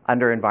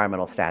under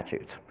environmental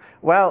statutes?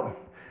 Well,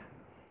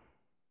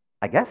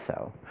 I guess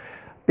so.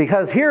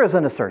 Because here is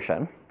an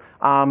assertion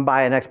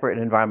by an expert in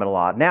environmental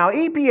law. Now,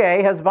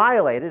 EPA has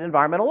violated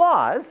environmental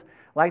laws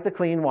like the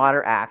Clean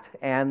Water Act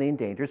and the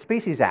Endangered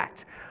Species Act.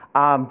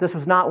 This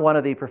was not one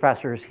of the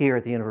professors here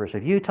at the University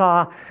of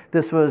Utah.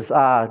 This was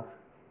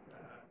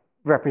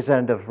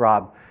Representative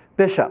Rob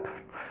Bishop,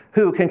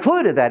 who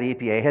concluded that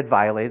EPA had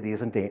violated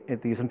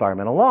these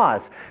environmental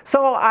laws.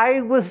 So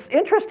I was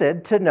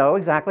interested to know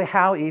exactly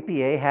how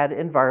EPA had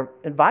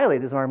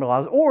violated these environmental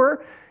laws,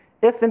 or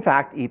if, in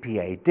fact,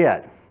 EPA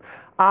did.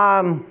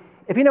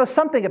 If you know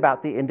something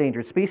about the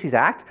Endangered Species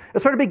Act,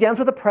 it sort of begins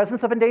with the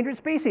presence of endangered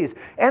species.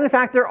 And in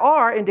fact, there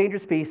are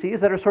endangered species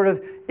that are sort of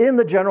in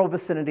the general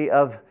vicinity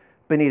of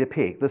Bonita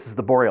Peak. This is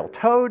the boreal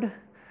toad,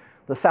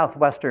 the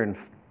southwestern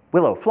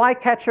willow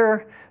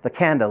flycatcher, the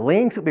Canada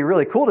lynx. It would be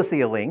really cool to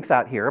see a lynx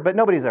out here, but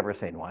nobody's ever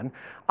seen one.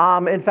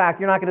 In fact,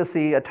 you're not going to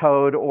see a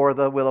toad or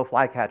the willow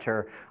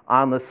flycatcher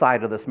on the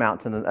side of this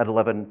mountain at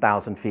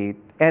 11,000 feet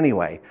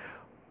anyway.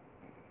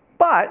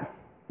 But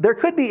there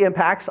could be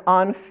impacts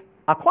on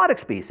aquatic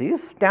species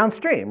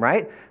downstream,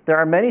 right? There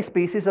are many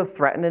species of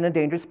threatened and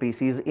endangered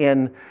species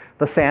in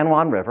the San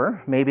Juan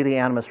River, maybe the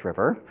Animas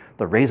River,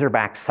 the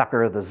razorback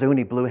sucker, the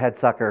Zuni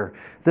bluehead sucker.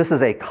 This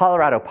is a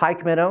Colorado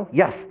pike minnow.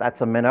 Yes, that's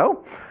a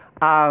minnow.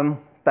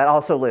 That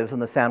also lives in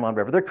the San Juan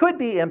River. There could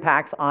be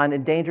impacts on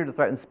endangered or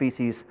threatened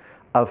species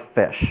of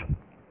fish.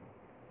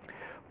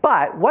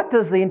 But what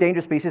does the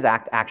Endangered Species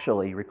Act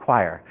actually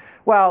require?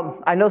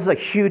 Well, I know this is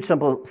a huge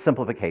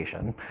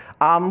simplification,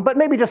 but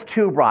maybe just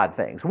two broad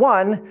things.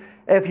 One,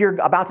 if you're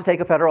about to take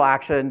a federal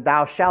action,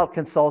 thou shalt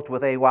consult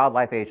with a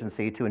wildlife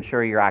agency to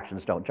ensure your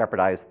actions don't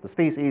jeopardize the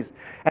species.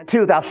 And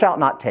two, thou shalt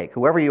not take.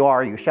 Whoever you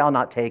are, you shall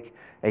not take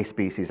a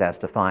species as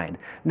defined.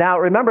 Now,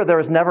 remember, there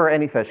was never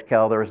any fish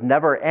kill. There was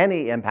never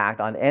any impact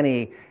on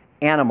any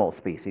animal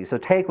species, so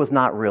take was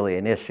not really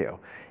an issue.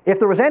 If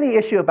there was any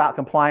issue about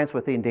compliance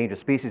with the Endangered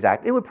Species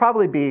Act, it would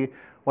probably be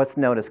what's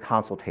known as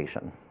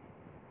consultation.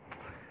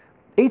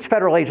 Each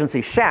federal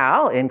agency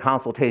shall, in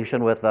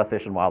consultation with the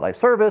Fish and Wildlife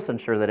Service,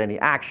 ensure that any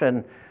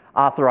action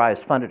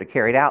authorized, funded, or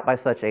carried out by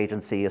such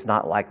agency is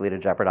not likely to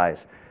jeopardize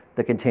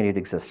the continued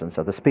existence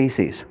of the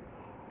species.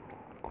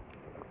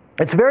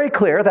 It's very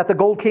clear that the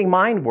Gold King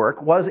mine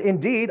work was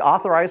indeed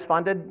authorized,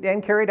 funded,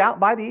 and carried out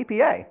by the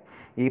EPA.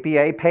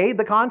 EPA paid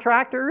the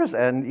contractors,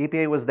 and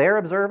EPA was there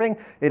observing.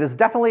 It is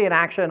definitely an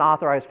action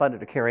authorized,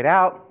 funded, or carried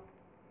out.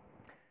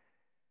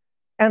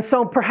 And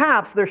so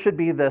perhaps there should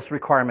be this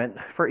requirement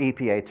for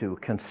EPA to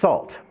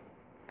consult.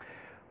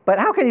 But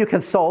how can you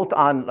consult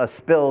on a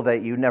spill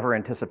that you never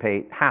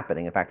anticipate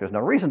happening? In fact, there's no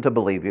reason to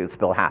believe a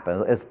spill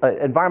happens.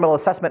 Environmental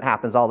assessment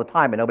happens all the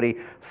time, and nobody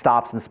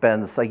stops and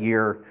spends a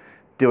year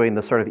doing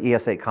the sort of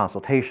ESA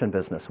consultation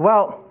business.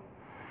 Well,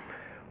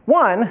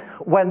 one,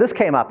 when this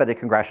came up at a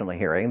congressional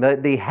hearing,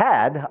 the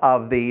head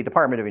of the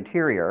Department of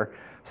Interior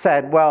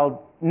said,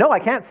 well, no, I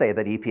can't say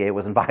that EPA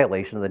was in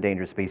violation of the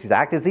Endangered Species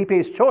Act. It's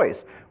EPA's choice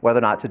whether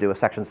or not to do a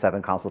Section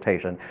 7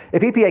 consultation.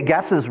 If EPA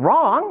guesses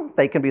wrong,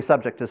 they can be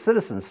subject to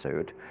citizen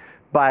suit,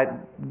 but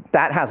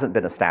that hasn't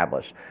been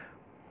established.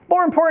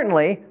 More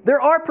importantly, there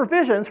are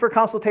provisions for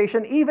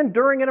consultation even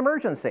during an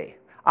emergency.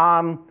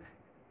 50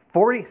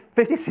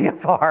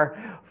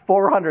 CFR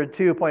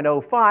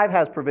 402.05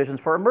 has provisions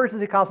for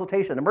emergency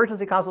consultation.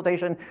 Emergency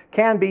consultation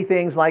can be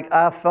things like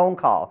a phone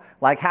call,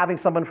 like having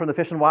someone from the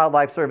Fish and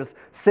Wildlife Service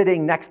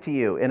sitting next to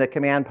you in a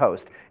command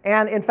post.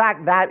 And in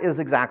fact, that is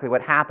exactly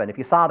what happened. If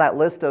you saw that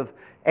list of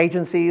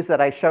agencies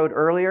that I showed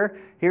earlier,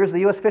 here's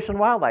the U.S. Fish and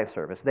Wildlife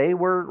Service. They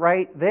were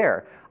right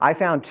there. I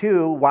found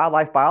 2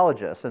 wildlife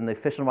biologists in the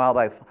Fish and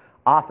Wildlife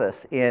Office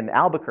in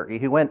Albuquerque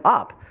who went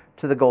up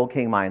to the Gold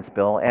King mine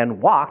spill and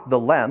walked the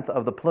length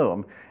of the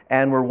plume,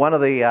 and were one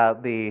of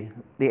the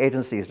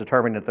agencies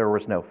determining that there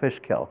was no fish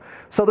kill.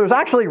 So there's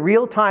actually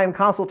real-time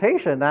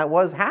consultation that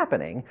was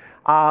happening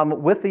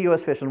with the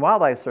U.S. Fish and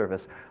Wildlife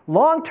Service.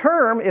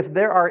 Long-term, if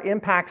there are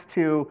impacts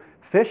to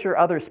fish or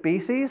other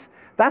species,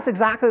 that's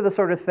exactly the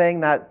sort of thing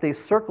that the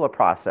CERCLA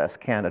process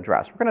can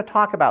address. We're going to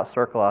talk about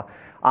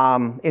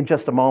CERCLA in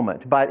just a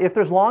moment. But if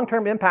there's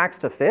long-term impacts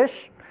to fish,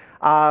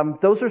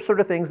 those are sort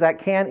of things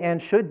that can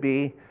and should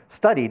be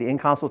studied in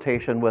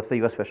consultation with the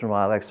U.S. Fish and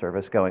Wildlife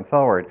Service going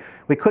forward.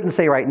 We couldn't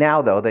say right now,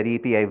 though, that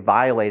EPA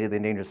violated the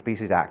Endangered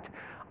Species Act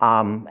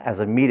as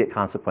an immediate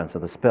consequence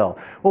of the spill.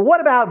 Well, what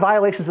about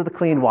violations of the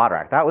Clean Water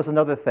Act? That was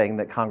another thing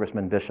that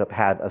Congressman Bishop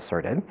had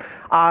asserted.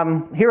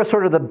 Here is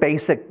sort of the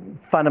basic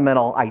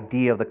fundamental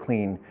idea of the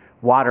Clean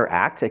Water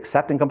Act.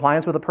 Except in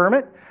compliance with a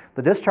permit,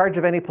 the discharge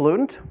of any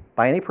pollutant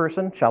by any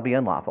person shall be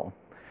unlawful.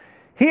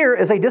 Here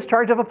is a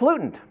discharge of a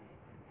pollutant.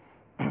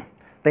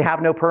 They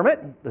have no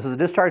permit. This is a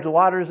discharge of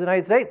waters in the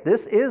United States.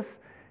 This is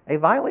a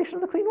violation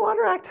of the Clean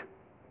Water Act.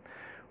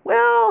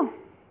 Well,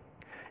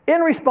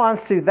 in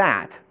response to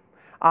that,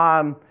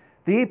 the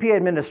EPA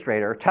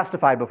administrator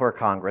testified before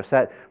Congress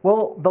that,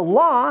 well, the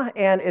law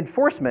and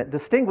enforcement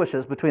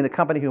distinguishes between the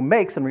company who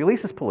makes and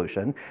releases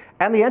pollution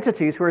and the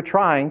entities who are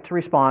trying to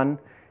respond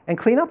and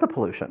clean up the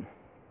pollution.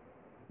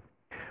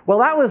 Well,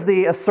 that was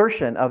the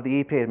assertion of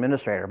the EPA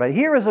administrator, but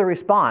here is a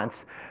response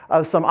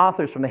of some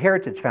authors from the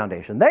Heritage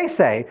Foundation. They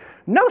say,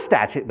 no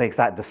statute makes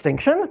that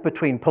distinction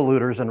between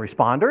polluters and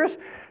responders,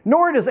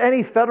 nor does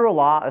any federal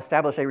law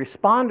establish a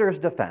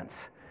responder's defense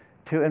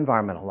to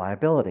environmental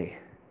liability.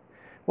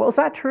 Well, is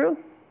that true?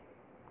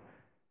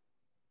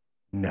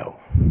 No.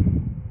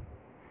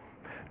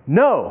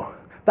 No,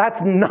 that's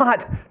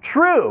not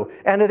true.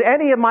 And if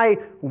any of my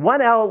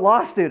 1L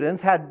law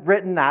students had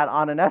written that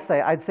on an essay,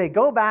 I'd say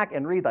go back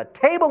and read the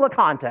table of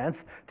contents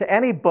to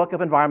any book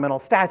of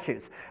environmental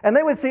statutes. And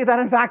they would see that,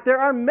 in fact, there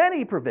are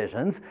many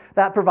provisions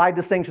that provide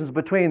distinctions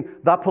between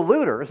the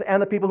polluters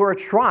and the people who are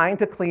trying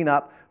to clean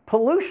up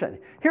pollution.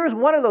 Here's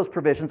one of those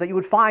provisions that you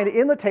would find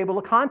in the table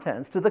of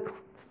contents to the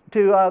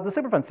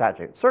Superfund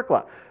statute,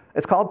 CERCLA.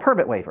 It's called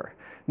permit waiver.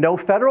 No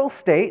federal,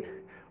 state,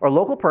 or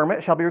local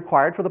permit shall be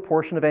required for the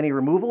portion of any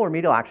removal or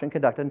remedial action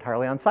conducted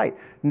entirely on site.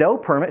 No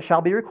permit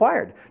shall be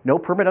required. No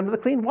permit under the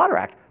Clean Water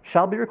Act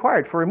shall be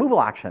required for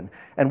removal action.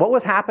 And what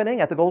was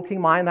happening at the Gold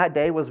King mine that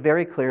day was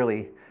very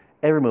clearly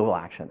a removal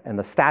action. And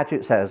the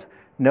statute says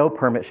no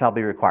permit shall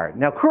be required.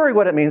 Now, query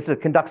what it means to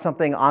conduct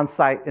something on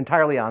site,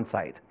 entirely on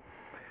site.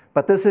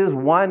 But this is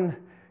one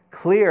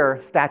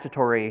clear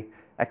statutory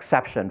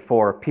exception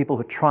for people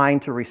who are trying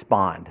to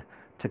respond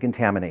to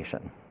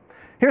contamination.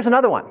 Here's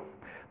another one.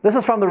 This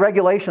is from the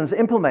regulations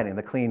implementing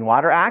the Clean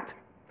Water Act.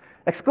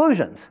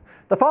 Exclusions.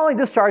 The following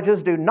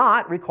discharges do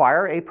not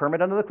require a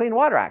permit under the Clean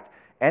Water Act.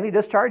 Any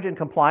discharge in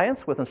compliance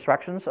with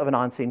instructions of an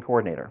on-scene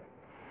coordinator.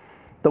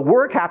 The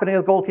work happening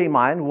at the Gold King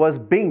mine was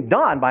being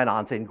done by an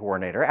on-scene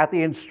coordinator at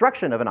the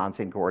instruction of an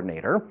on-scene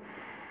coordinator.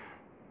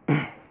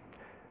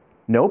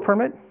 No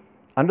permit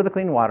under the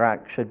Clean Water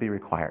Act should be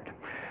required.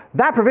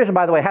 That provision,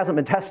 by the way, hasn't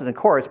been tested in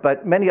courts,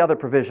 but many other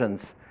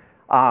provisions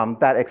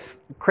that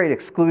create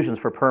exclusions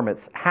for permits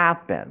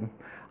have been.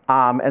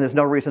 And there's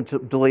no reason to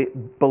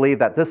believe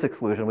that this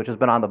exclusion, which has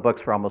been on the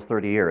books for almost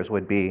 30 years,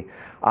 would be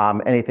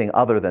anything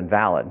other than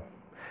valid.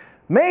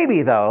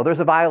 Maybe, though, there's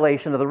a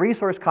violation of the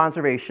Resource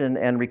Conservation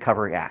and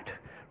Recovery Act,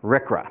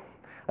 RCRA,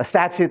 a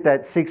statute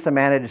that seeks to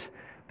manage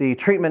the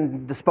treatment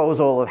and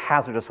disposal of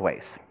hazardous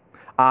waste.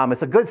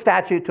 It's a good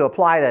statute to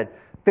apply to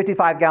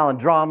 55-gallon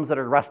drums that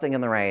are rusting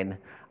in the rain.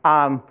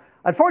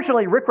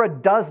 Unfortunately,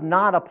 RCRA does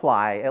not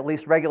apply, at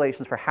least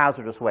regulations for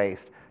hazardous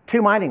waste,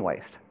 to mining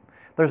waste.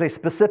 There's a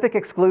specific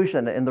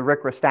exclusion in the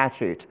RCRA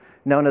statute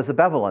known as the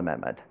Bevel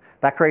Amendment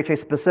that creates a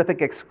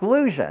specific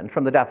exclusion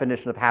from the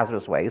definition of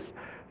hazardous waste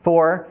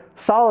for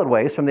solid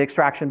waste from the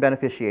extraction,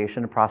 beneficiation,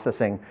 and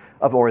processing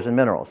of ores and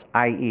minerals,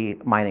 i.e.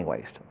 mining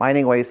waste.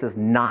 Mining waste is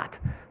not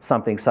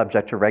something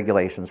subject to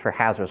regulations for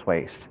hazardous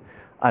waste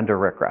under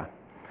RCRA.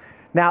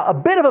 Now, a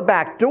bit of a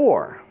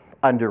backdoor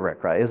under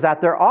RCRA is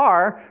that there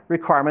are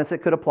requirements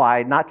that could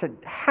apply not to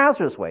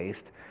hazardous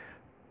waste,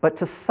 but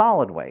to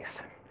solid waste.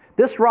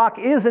 This rock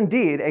is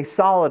indeed a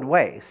solid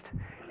waste,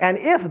 and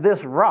if this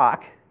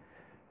rock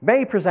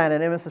may present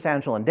an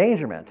substantial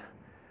endangerment,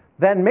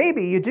 then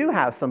maybe you do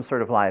have some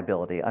sort of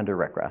liability under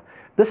RCRA.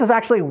 This is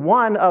actually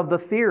one of the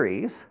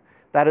theories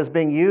that is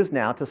being used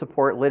now to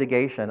support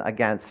litigation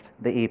against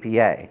the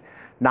EPA.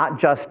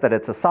 Not just that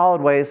it's a solid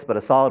waste, but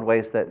a solid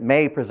waste that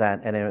may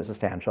present an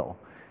substantial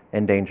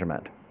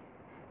endangerment.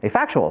 A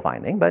factual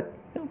finding, but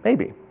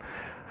maybe.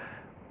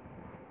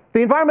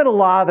 The environmental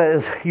law that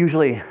is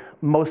usually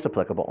most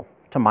applicable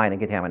to mining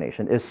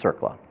contamination is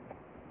CERCLA.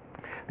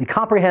 The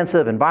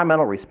Comprehensive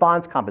Environmental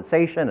Response,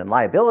 Compensation, and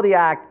Liability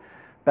Act,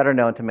 better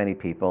known to many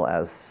people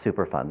as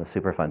Superfund, the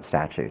Superfund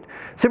statute.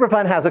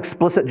 Superfund has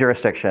explicit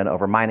jurisdiction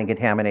over mining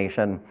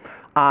contamination,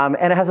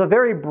 and it has a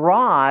very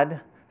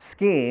broad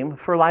scheme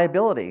for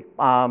liability,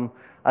 a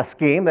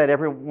scheme that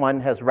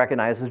everyone has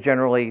recognized as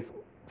generally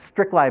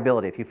strict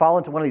liability. If you fall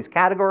into one of these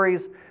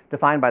categories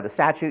defined by the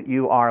statute,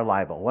 you are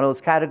liable. One of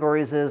those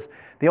categories is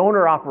the owner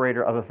or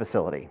operator of a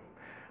facility.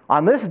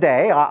 On this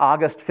day,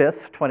 August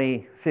 5th,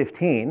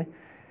 2015,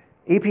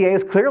 EPA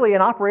is clearly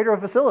an operator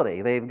of a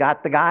facility. They've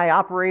got the guy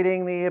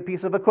operating the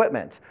piece of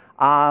equipment.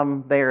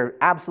 They're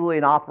absolutely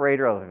an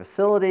operator of a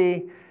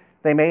facility.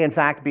 They may, in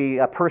fact, be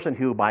a person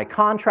who, by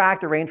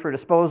contract, arranged for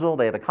disposal.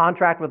 They have a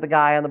contract with the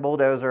guy on the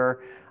bulldozer.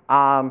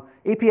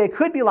 EPA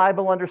could be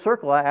liable under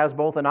CERCLA as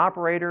both an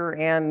operator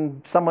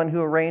and someone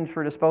who arranged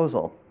for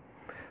disposal.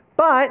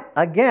 But,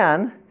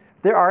 again,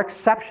 there are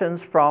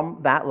exceptions from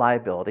that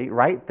liability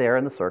right there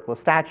in the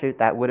CERCLA statute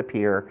that would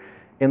appear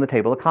in the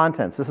table of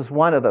contents. This is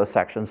one of those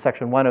sections,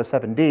 Section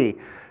 107D,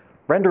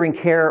 rendering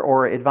care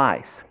or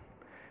advice.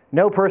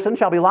 No person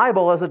shall be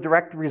liable as a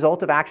direct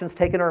result of actions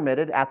taken or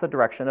omitted at the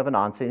direction of an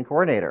on-scene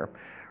coordinator.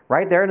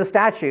 Right there in the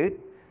statute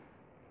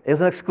is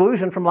an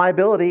exclusion from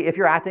liability if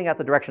you're acting at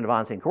the direction of an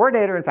on-scene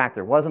coordinator. In fact,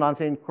 there was an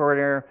on-scene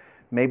coordinator.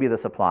 Maybe this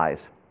applies.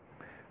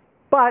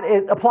 But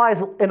it applies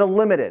in a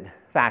limited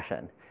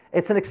fashion.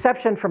 It's an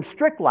exception from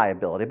strict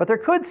liability, but there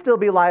could still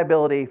be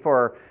liability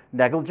for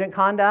negligent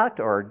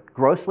conduct or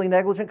grossly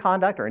negligent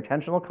conduct or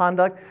intentional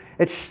conduct.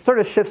 It sort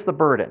of shifts the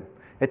burden.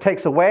 It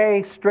takes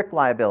away strict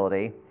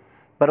liability,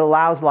 but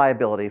allows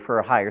liability for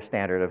a higher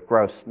standard of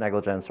gross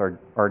negligence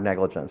or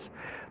negligence.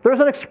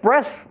 There's an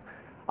express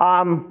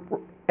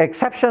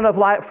exception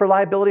for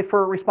liability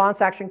for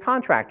response action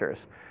contractors.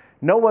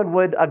 No one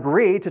would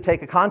agree to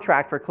take a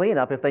contract for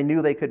cleanup if they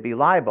knew they could be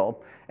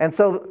liable. And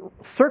so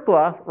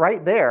CERCLA,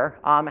 right there,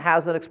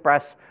 has an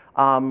express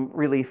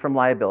relief from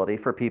liability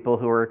for people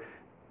who are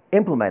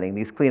implementing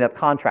these cleanup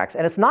contracts.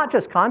 And it's not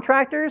just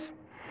contractors.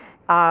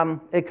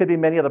 It could be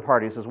many other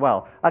parties as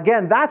well.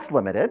 Again, that's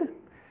limited.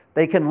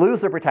 They can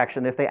lose their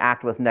protection if they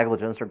act with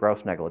negligence or gross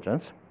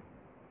negligence.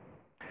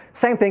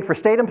 Same thing for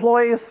state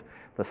employees.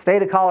 The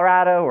state of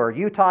Colorado or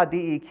Utah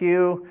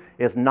DEQ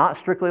is not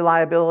strictly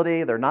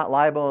liability. They're not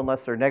liable unless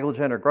they're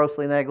negligent or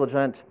grossly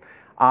negligent.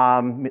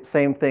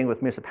 Same thing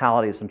with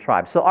municipalities and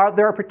tribes. So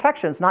there are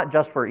protections not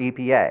just for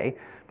EPA,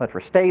 but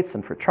for states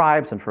and for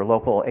tribes and for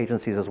local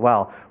agencies as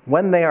well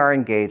when they are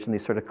engaged in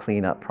these sort of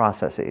cleanup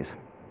processes.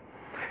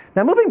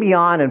 Now, moving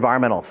beyond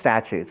environmental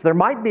statutes, there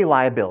might be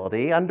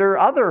liability under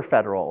other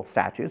federal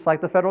statutes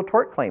like the Federal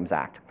Tort Claims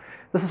Act.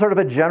 This is sort of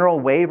a general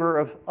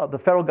waiver of the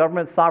federal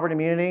government's sovereign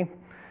immunity.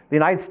 The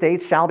United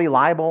States shall be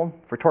liable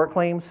for tort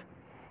claims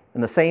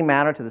in the same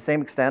manner, to the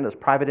same extent as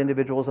private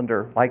individuals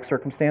under like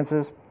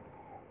circumstances.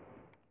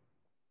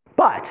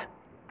 But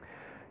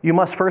you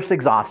must first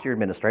exhaust your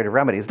administrative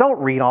remedies. Don't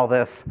read all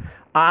this.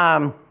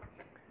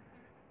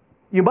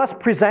 You must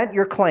present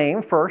your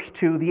claim first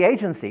to the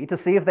agency to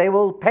see if they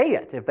will pay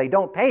it. If they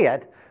don't pay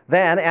it,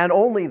 then and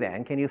only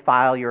then can you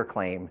file your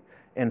claim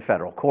in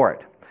federal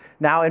court.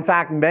 Now, in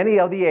fact, many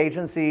of the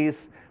agencies,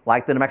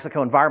 like the New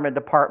Mexico Environment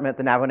Department,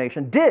 the Navajo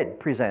Nation, did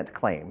present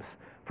claims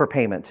for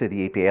payment to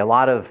the EPA. A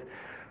lot of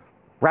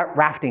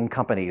rafting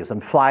companies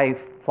and fly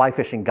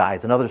fishing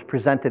guides and others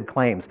presented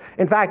claims.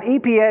 In fact,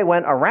 EPA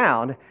went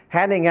around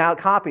handing out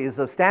copies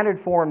of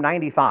Standard Form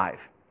 95.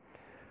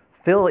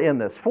 Fill in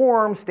this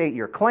form, state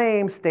your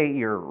claim, state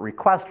your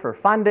request for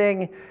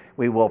funding.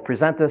 We will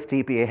present this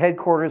to EPA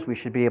headquarters. We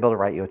should be able to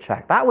write you a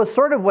check. That was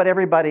sort of what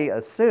everybody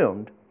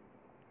assumed.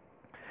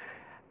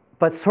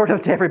 But sort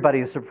of to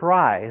everybody's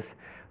surprise,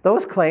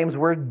 those claims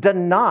were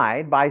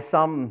denied by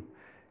some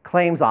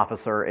claims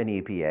officer in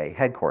EPA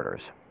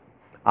headquarters.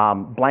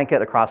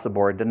 Blanket across the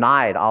board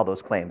denied all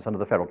those claims under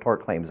the Federal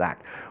Tort Claims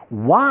Act.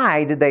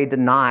 Why did they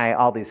deny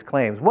all these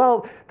claims?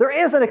 Well, there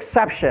is an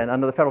exception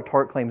under the Federal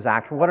Tort Claims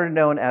Act for what are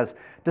known as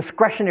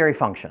discretionary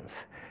functions.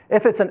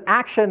 If it's an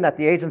action that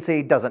the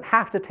agency doesn't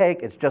have to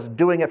take, it's just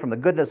doing it from the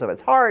goodness of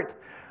its heart,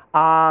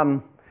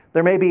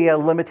 there may be a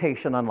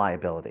limitation on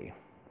liability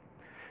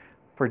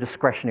for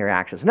discretionary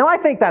actions. Now, I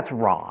think that's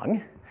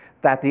wrong.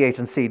 that the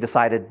agency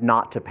decided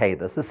not to pay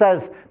this. It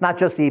says not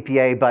just the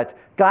EPA, but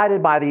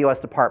guided by the U.S.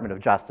 Department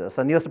of Justice.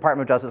 And the U.S.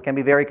 Department of Justice can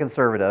be very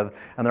conservative,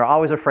 and they're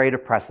always afraid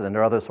of precedent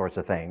or other sorts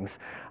of things.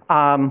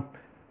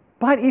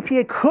 But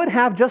EPA could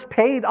have just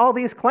paid all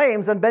these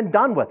claims and been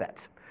done with it.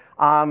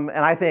 And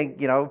I think,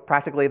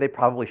 practically they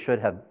probably should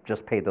have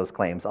just paid those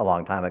claims a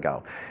long time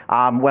ago.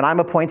 When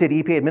I'm appointed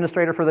EPA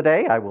administrator for the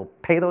day, I will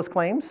pay those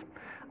claims.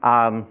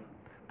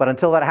 But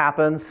until that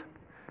happens,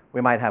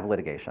 we might have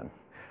litigation.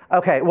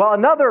 Okay, well,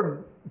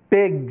 another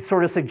big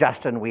sort of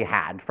suggestion we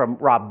had from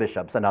Rob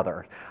Bishops and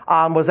others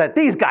was that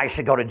these guys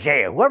should go to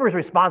jail. Whoever's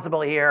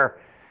responsible here,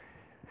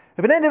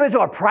 if an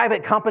individual or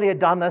private company had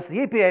done this, the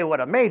EPA would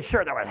have made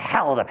sure there was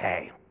hell to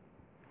pay.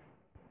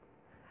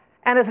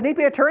 And as an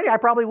EPA attorney, I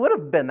probably would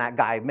have been that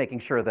guy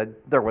making sure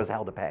that there was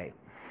hell to pay.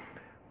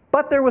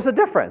 But there was a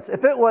difference.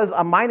 If it was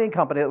a mining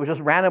company that was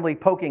just randomly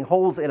poking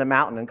holes in a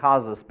mountain and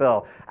caused a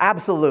spill,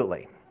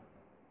 absolutely.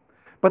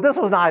 But this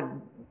was not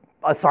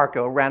a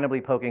CERCLA randomly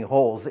poking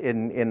holes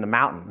in the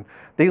mountain.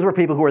 These were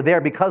people who were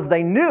there because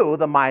they knew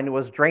the mine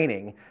was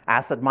draining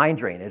acid mine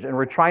drainage and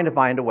were trying to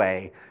find a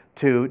way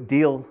to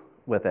deal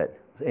with it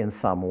in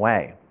some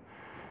way.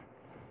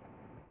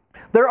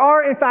 There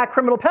are, in fact,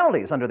 criminal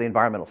penalties under the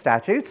environmental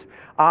statutes.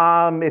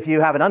 If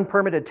you have an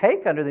unpermitted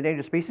take under the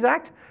Endangered Species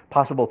Act,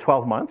 possible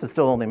 12 months, it's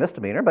still only a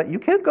misdemeanor, but you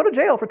could go to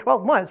jail for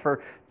 12 months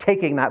for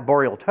taking that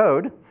boreal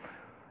toad.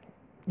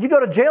 You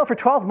go to jail for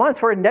 12 months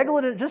for a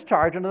negligent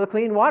discharge under the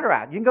Clean Water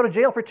Act. You can go to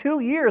jail for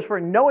 2 years for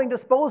knowing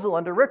disposal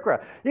under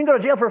RCRA. You can go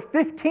to jail for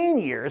 15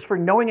 years for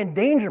knowing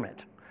endangerment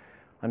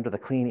under the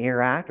Clean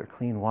Air Act or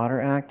Clean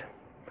Water Act.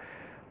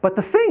 But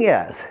the thing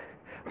is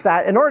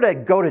that in order to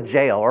go to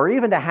jail or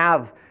even to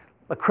have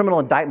a criminal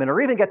indictment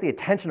or even get the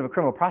attention of a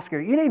criminal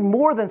prosecutor, you need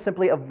more than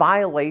simply a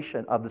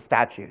violation of the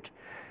statute.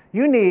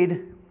 You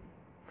need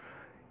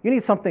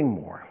something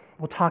more.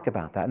 We'll talk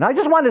about that. And I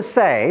just wanted to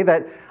say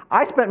that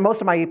I spent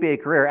most of my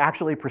EPA career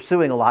actually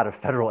pursuing a lot of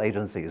federal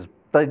agencies.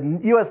 The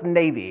U.S.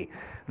 Navy,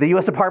 the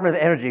U.S. Department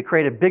of Energy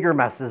created bigger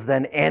messes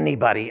than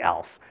anybody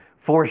else,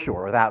 for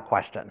sure, without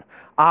question.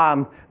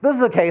 This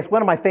is a case,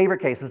 one of my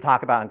favorite cases to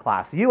talk about in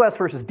class, U.S.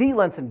 versus D.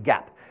 Lentz and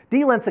Gepp.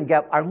 D. Lentz and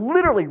Gepp are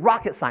literally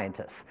rocket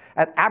scientists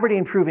at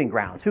Aberdeen Proving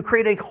Grounds who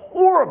created a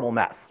horrible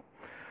mess.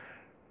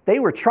 They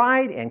were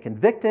tried and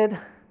convicted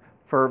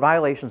for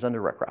violations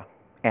under RCRA,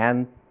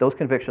 and those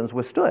convictions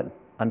withstood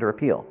under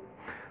appeal.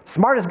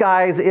 Smartest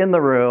guys in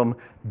the room,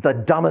 the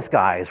dumbest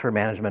guys for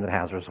management of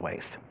hazardous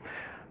waste.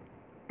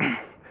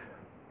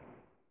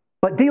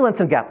 But D. Lentz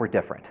and Gepp were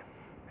different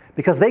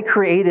because they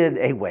created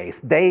a waste.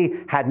 They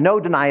had no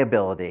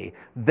deniability.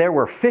 There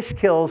were fish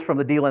kills from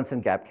the D. Lentz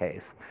and Gepp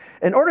case.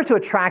 In order to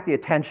attract the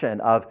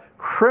attention of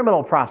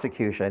criminal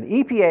prosecution,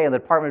 EPA and the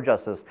Department of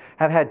Justice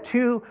have had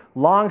two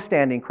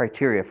long-standing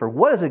criteria for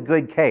what is a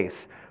good case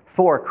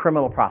for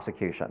criminal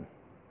prosecution.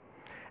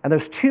 And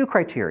there's two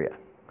criteria,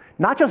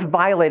 not just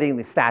violating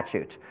the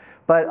statute,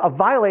 but a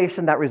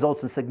violation that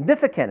results in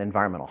significant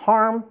environmental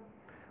harm,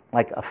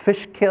 like a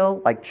fish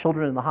kill, like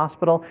children in the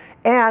hospital,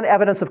 and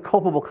evidence of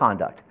culpable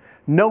conduct,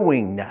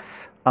 knowingness,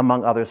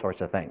 among other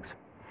sorts of things.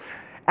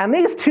 And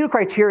these two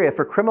criteria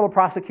for criminal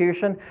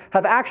prosecution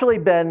have actually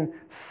been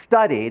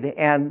studied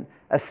and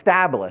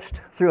established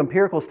through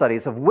empirical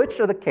studies of which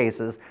are the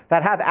cases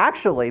that have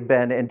actually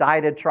been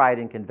indicted, tried,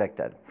 and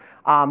convicted.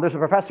 There's a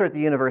professor at the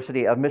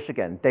University of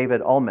Michigan,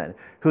 David Ullman,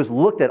 who's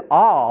looked at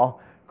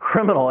all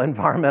criminal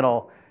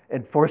environmental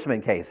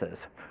enforcement cases.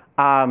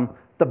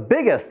 The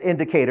biggest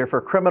indicator for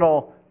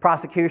criminal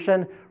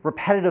prosecution,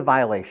 repetitive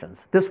violations.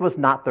 This was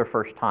not their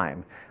first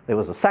time. It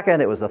was a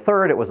second, it was a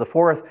third, it was a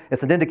fourth.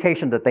 It's an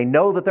indication that they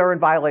know that they're in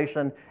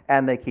violation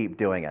and they keep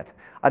doing it.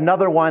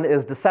 Another one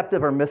is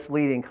deceptive or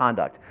misleading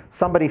conduct.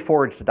 Somebody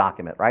forged a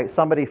document, right?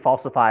 Somebody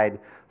falsified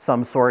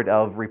some sort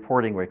of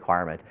reporting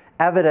requirement.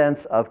 Evidence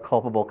of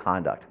culpable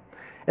conduct.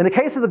 In the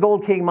case of the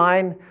Gold King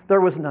mine, there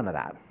was none of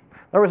that.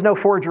 There was no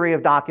forgery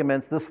of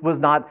documents. This was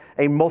not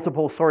a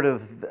multiple sort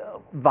of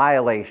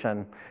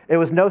violation. It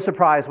was no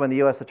surprise when the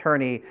U.S.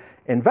 Attorney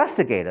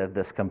investigated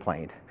this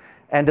complaint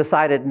and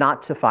decided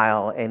not to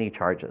file any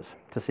charges,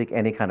 to seek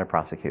any kind of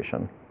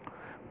prosecution.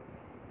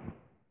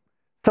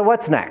 So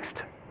what's next?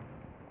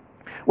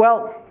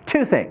 Well,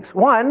 two things.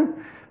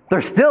 One,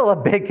 there's still a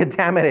big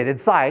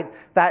contaminated site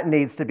that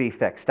needs to be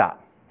fixed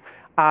up.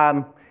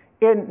 In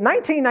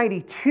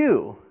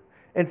 1992,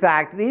 in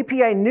fact, the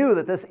EPA knew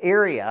that this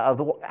area of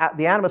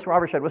the Animas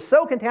watershed was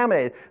so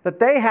contaminated that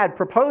they had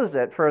proposed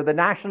it for the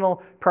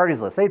national priorities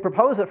list. They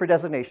proposed it for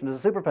designation as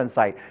a Superfund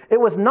site. It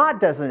was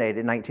not designated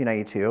in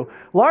 1992,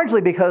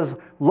 largely because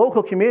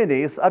local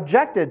communities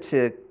objected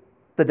to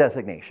the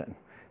designation.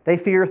 They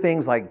fear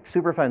things like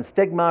Superfund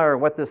stigma or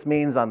what this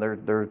means on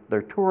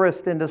their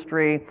tourist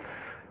industry.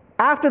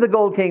 After the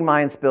Gold King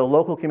mine spill,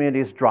 local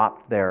communities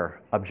dropped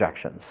their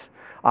objections.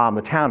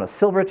 The town of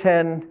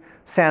Silverton,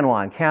 San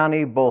Juan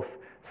County, both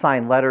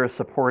signed letters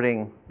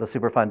supporting the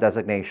Superfund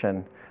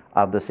designation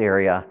of this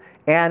area.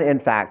 And in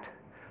fact,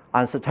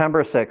 on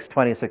September 6,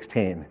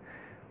 2016,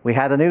 we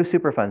had a new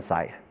Superfund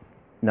site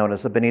known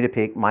as the Bonita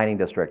Peak Mining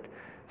District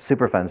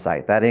Superfund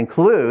site that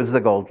includes the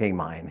Gold King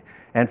mine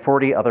and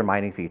 40 other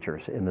mining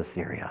features in this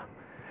area.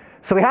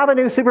 So we have a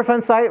new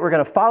Superfund site. We're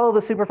going to follow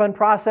the Superfund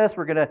process.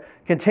 We're going to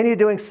continue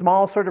doing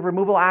small sort of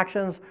removal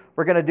actions.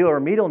 We're going to do a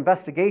remedial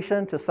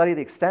investigation to study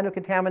the extent of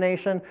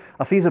contamination,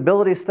 a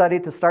feasibility study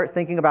to start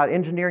thinking about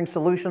engineering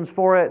solutions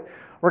for it.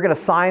 We're going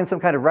to sign some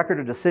kind of record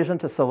of decision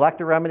to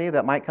select a remedy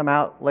that might come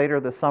out later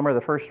this summer,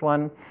 the first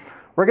one.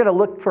 We're going to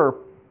look for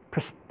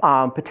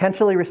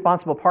potentially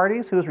responsible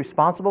parties. Who is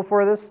responsible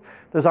for this?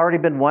 There's already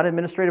been one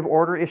administrative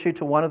order issued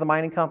to one of the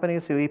mining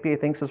companies who EPA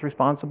thinks is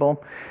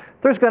responsible.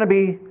 There's going to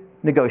be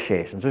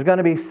negotiations. There's going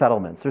to be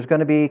settlements. There's going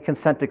to be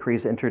consent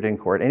decrees entered in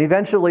court. And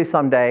eventually,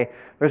 someday,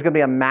 there's going to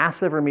be a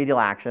massive remedial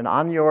action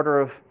on the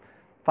order of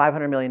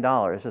 $500 million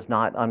is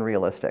not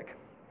unrealistic.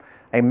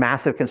 A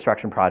massive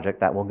construction project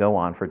that will go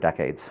on for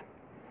decades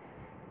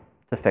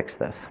to fix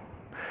this.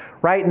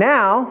 Right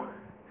now,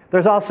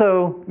 there's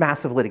also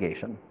massive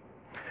litigation.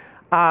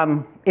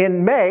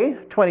 In May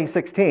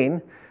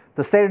 2016,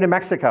 the state of New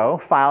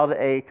Mexico filed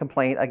a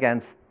complaint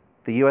against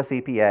the US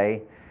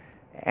EPA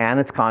and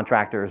its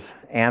contractors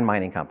and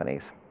mining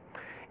companies.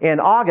 In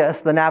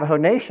August, the Navajo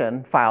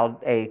Nation filed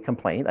a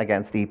complaint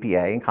against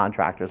EPA and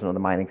contractors and other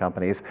mining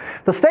companies.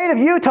 The state of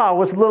Utah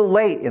was a little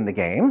late in the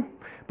game,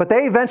 but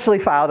they eventually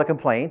filed a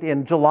complaint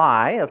in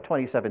July of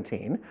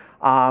 2017.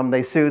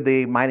 They sued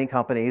the mining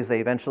companies. They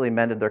eventually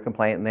amended their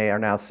complaint, and they are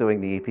now suing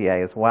the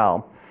EPA as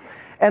well.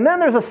 And then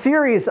there's a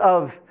series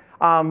of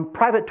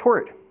private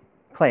tort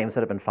claims that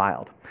have been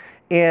filed.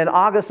 In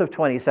August of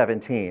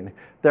 2017,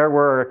 there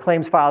were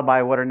claims filed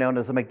by what are known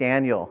as the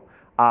McDaniel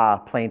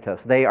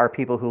plaintiffs. They are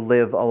people who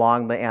live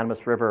along the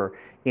Animas River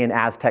in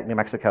Aztec, New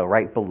Mexico,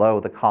 right below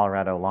the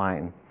Colorado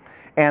line.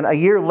 And a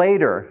year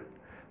later,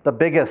 the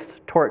biggest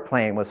tort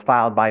claim was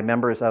filed by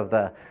members of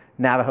the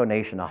Navajo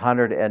Nation,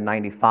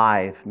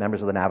 195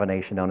 members of the Navajo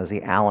Nation known as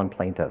the Allen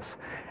plaintiffs.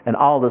 And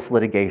all this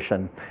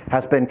litigation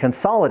has been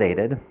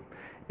consolidated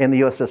in the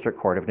U.S. District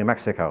Court of New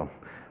Mexico,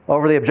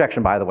 over the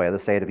objection, by the way, of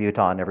the state of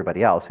Utah and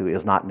everybody else who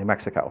is not New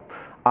Mexico.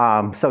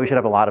 So we should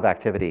have a lot of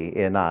activity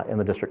in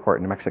the District Court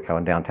in New Mexico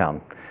in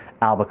downtown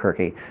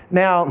Albuquerque.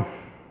 Now,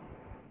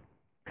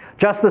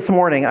 just this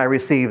morning, I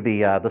received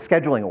the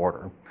scheduling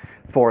order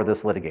for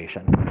this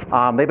litigation.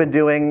 They've been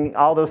doing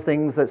all those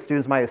things that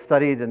students might have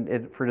studied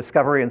for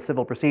discovery and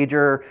civil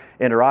procedure,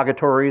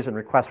 interrogatories and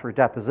requests for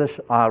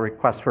deposition,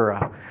 requests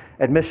for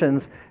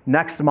admissions.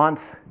 Next month,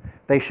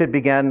 they should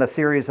begin a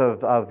series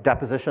of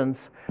depositions.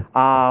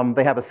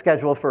 They have a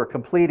schedule for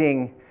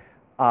completing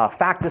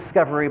fact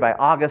discovery by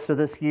August of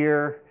this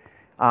year.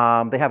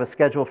 They have a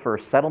schedule for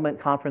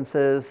settlement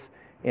conferences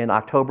in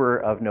October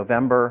of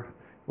November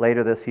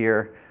later this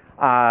year.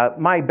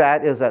 My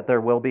bet is that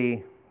there will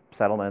be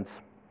settlements.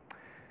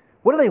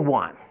 What do they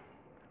want?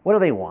 What do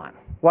they want?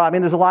 Well, I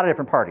mean, there's a lot of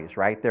different parties,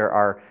 right? There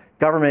are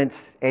government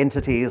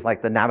entities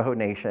like the Navajo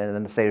Nation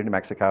and the state of New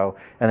Mexico,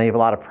 and then you have a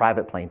lot of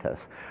private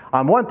plaintiffs.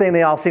 One thing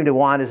they all seem to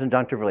want is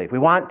injunctive relief. We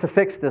want to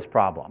fix this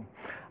problem.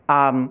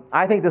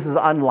 I think this is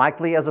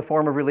unlikely as a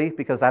form of relief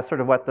because that's sort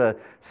of what the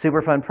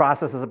Superfund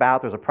process is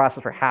about. There's a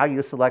process for how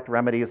you select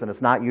remedies, and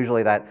it's not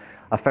usually that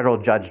a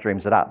federal judge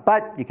dreams it up.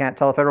 But you can't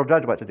tell a federal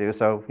judge what to do,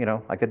 so, you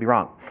know, I could be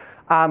wrong.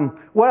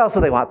 What else do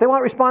they want? They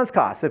want response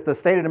costs. If the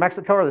state of New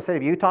Mexico or the state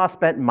of Utah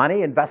spent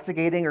money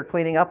investigating or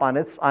cleaning up on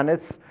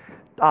its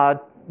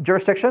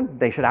jurisdiction,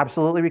 they should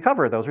absolutely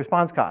recover those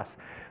response costs.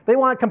 They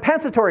want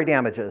compensatory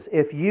damages.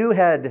 If you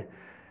had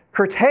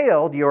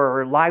curtailed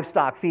your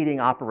livestock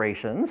feeding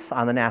operations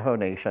on the Navajo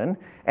Nation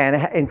and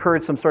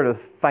incurred some sort of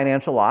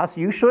financial loss,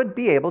 you should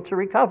be able to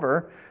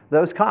recover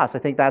those costs. I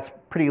think that's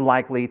pretty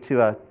likely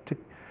to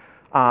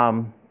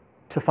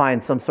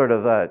find some sort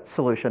of a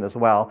solution as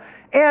well.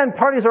 And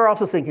parties are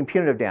also seeking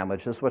punitive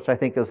damages, which I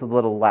think is a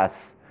little less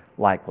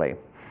likely.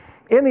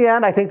 In the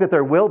end, I think that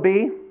there will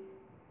be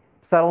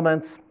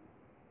settlements.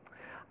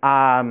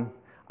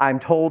 I'm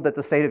told that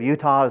the state of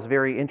Utah is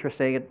very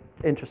interested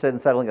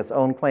in settling its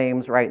own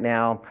claims right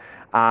now.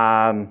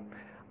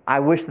 I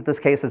wish that this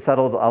case had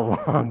settled a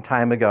long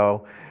time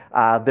ago.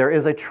 There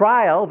is a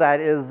trial that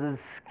is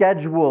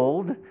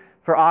scheduled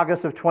for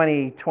August of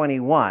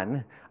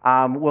 2021.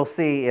 We'll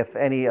see if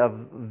any of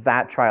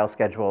that trial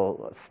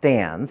schedule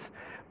stands.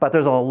 But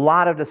there's a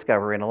lot of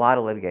discovery and a lot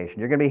of litigation.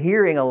 You're going to be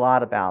hearing a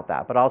lot about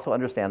that, but also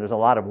understand there's a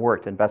lot of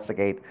work to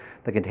investigate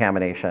the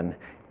contamination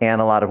and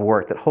a lot of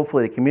work that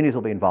hopefully the communities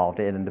will be involved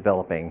in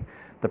developing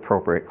the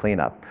appropriate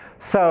cleanup.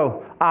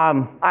 So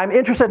I'm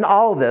interested in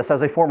all of this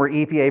as a former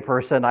EPA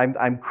person.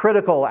 I'm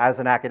critical as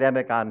an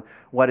academic on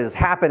what is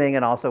happening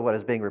and also what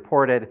is being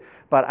reported,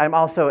 but I'm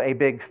also a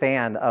big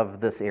fan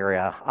of this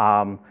area.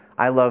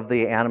 I love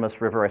the Animas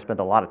River. I spent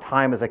a lot of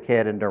time as a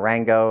kid in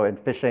Durango and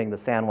fishing the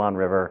San Juan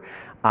River,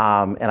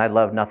 and I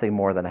love nothing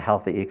more than a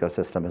healthy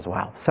ecosystem as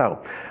well.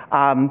 So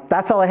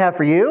that's all I have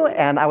for you,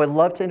 and I would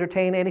love to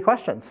entertain any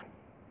questions.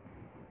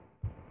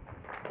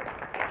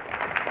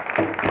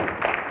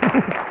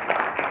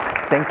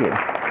 Thank you.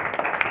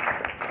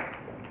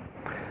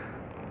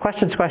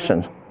 Questions?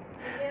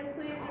 Again,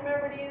 please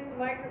remember to use the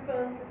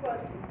microphones for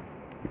questions.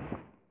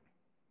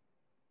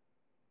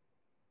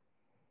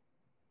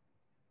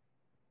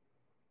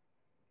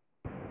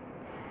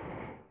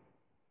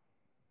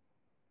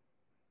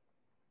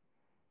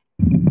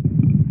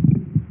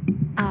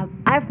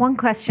 one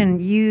question.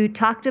 You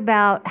talked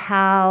about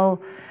how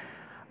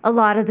a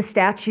lot of the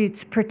statutes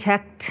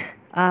protect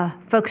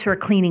folks who are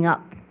cleaning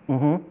up.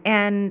 Mm-hmm.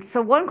 And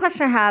so one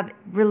question I have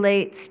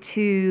relates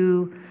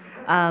to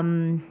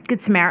Good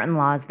Samaritan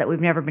laws that we've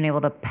never been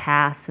able to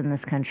pass in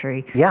this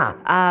country. Yeah.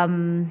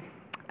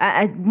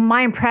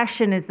 My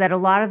impression is that a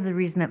lot of the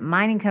reason that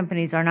mining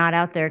companies are not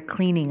out there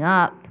cleaning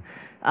up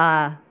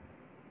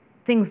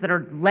things that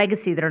are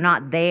legacy that are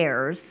not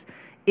theirs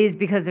is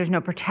because there's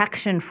no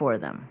protection for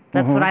them.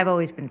 That's what I've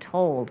always been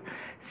told.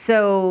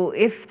 So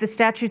if the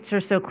statutes are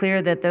so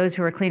clear that those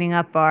who are cleaning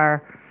up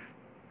are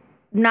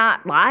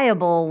not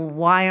liable,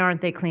 why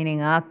aren't they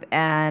cleaning up,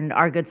 and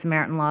are Good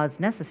Samaritan laws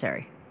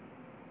necessary?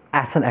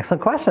 That's an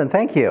excellent question.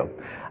 Thank you.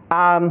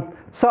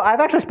 So I've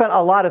actually spent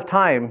a lot of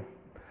time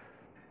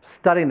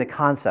studying the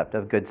concept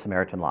of Good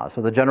Samaritan laws.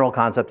 So the general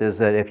concept is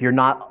that if you're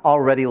not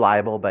already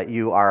liable, but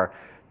you are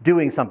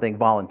doing something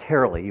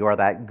voluntarily, you are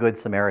that Good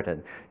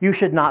Samaritan, you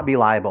should not be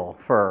liable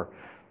for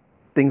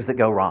things that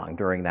go wrong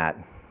during that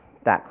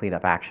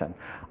cleanup action.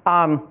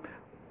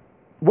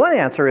 One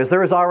answer is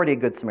there is already a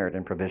Good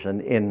Samaritan provision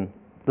in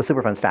the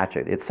Superfund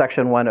statute. It's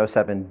section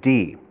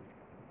 107D.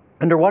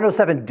 Under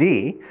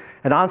 107D,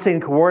 an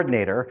on-scene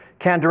coordinator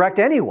can direct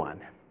anyone.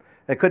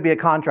 It could be a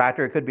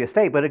contractor, it could be a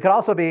state, but it could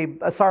also be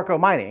a CERCLA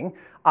mining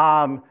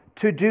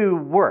to do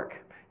work.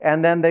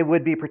 And then they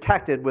would be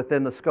protected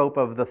within the scope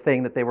of the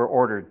thing that they were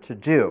ordered to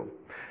do.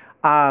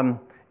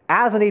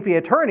 As an EPA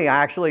attorney,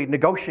 I actually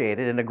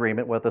negotiated an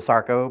agreement with the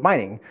CERCLA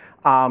mining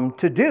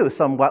to do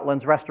some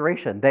wetlands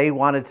restoration. They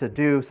wanted to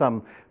do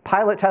some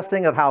pilot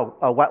testing of how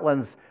a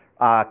wetlands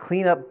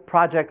cleanup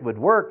project would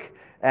work.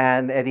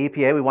 And at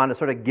EPA, we wanted to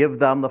sort of give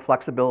them the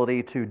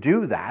flexibility to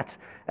do that.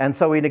 And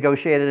so we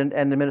negotiated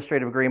an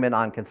administrative agreement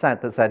on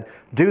consent that said,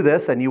 do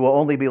this and you will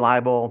only be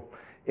liable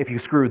if you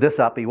screw this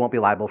up, but you won't be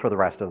liable for the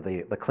rest of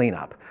the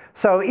cleanup.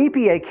 So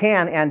EPA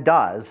can and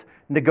does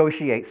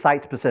negotiate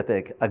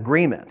site-specific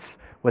agreements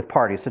with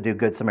parties to do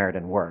Good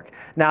Samaritan work.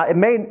 Now,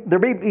 there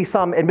may be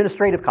some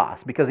administrative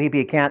costs because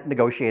EPA can't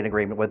negotiate an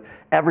agreement with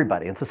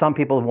everybody. And so some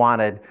people have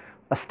wanted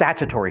a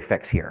statutory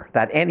fix here,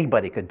 that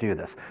anybody could do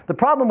this. The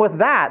problem with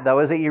that,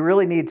 though, is that you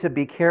really need to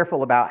be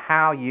careful about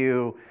how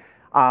you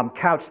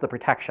couch the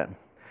protection.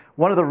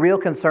 One of the real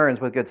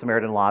concerns with Good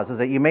Samaritan laws is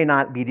that you may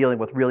not be dealing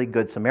with really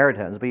good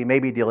Samaritans, but you may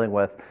be dealing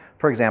with,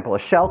 for example, a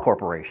shell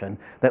corporation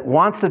that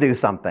wants to do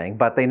something,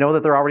 but they know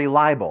that they're already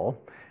liable,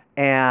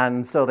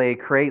 and so they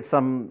create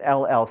some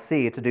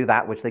LLC to do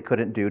that which they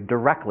couldn't do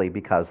directly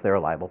because they're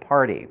a liable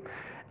party.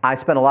 I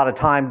spent a lot of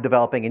time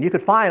developing, and you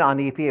could find on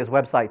the EPA's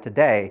website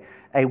today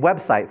a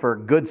website for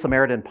Good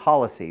Samaritan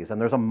policies.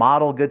 And there's a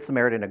model Good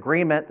Samaritan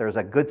agreement, there's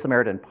a Good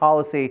Samaritan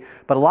policy,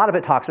 but a lot of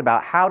it talks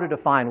about how to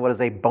define what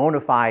is a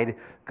bona fide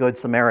Good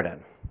Samaritan.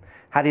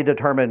 How do you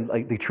determine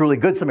the truly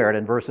Good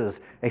Samaritan versus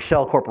a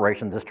shell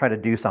corporation that's trying to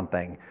do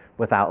something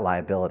without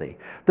liability?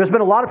 There's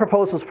been a lot of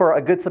proposals for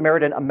a Good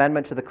Samaritan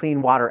amendment to the Clean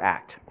Water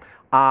Act,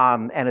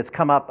 and it's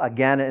come up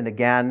again and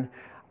again.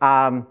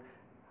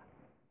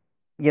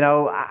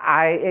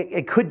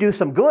 It could do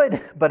some good,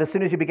 but as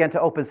soon as you begin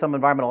to open some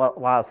environmental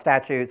law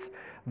statutes,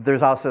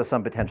 there's also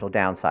some potential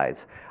downsides.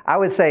 I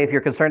would say if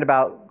you're concerned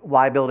about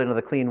liability under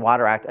the Clean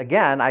Water Act,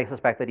 again, I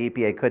suspect that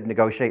EPA could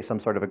negotiate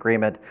some sort of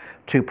agreement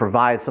to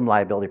provide some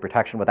liability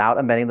protection without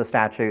amending the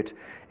statute.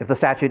 If the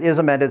statute is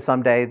amended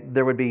someday,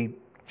 there would be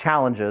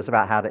challenges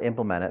about how to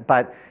implement it,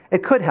 but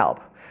it could help.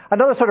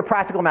 Another sort of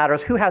practical matter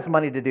is who has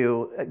money to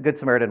do Good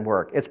Samaritan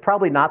work. It's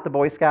probably not the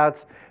Boy Scouts,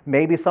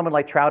 maybe someone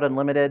like Trout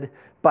Unlimited,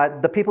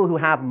 but the people who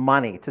have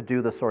money to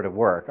do this sort of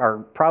work are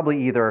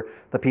probably either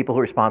the people who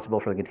are responsible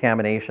for the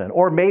contamination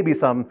or maybe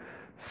some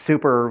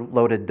super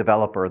loaded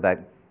developer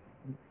that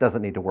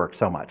doesn't need to work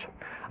so much.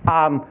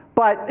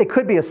 But it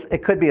could be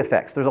a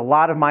fix. There's a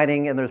lot of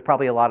mining and there's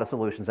probably a lot of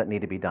solutions that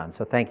need to be done.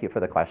 So thank you for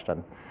the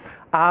question.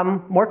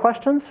 More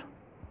questions?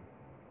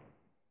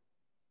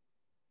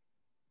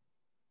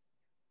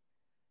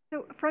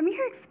 So from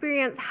your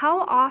experience,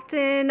 how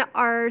often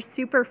are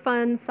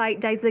Superfund site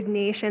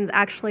designations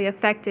actually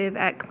effective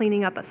at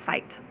cleaning up a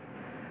site?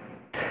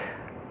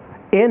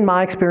 In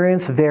my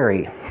experience,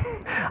 vary.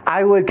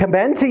 I would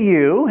commend to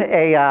you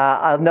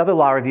another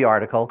law review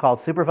article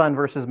called Superfund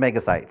versus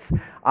Megasites.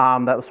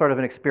 That was sort of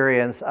an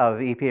experience of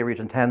EPA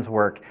Region 10's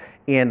work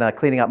in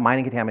cleaning up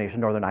mining contamination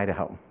in northern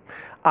Idaho.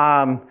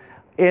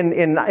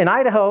 In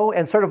Idaho,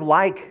 and sort of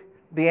like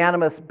the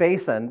Animas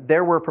Basin,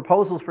 there were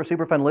proposals for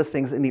Superfund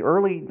listings in the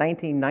early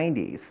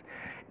 1990s,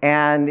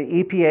 and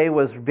EPA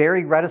was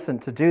very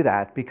reticent to do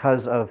that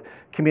because of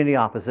community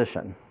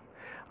opposition.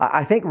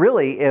 I think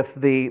really if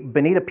the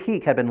Bonita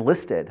Peak had been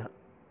listed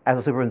as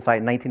a Superfund site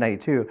in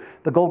 1992,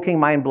 the Gold King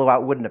mine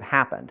blowout wouldn't have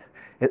happened.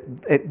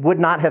 It would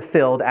not have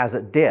filled as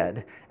it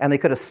did, and they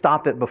could have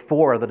stopped it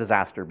before the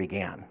disaster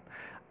began.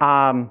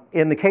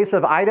 In the case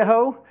of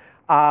Idaho,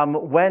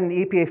 when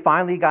EPA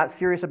finally got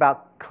serious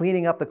about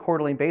cleaning up the Coeur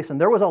d'Alene Basin,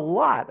 there was a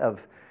lot of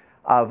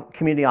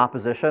community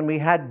opposition. We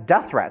had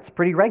death threats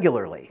pretty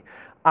regularly.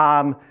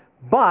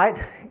 But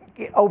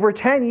over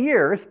 10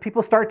 years,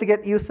 people start to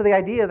get used to the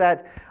idea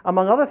that,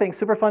 among other things,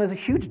 Superfund is a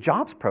huge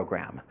jobs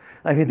program.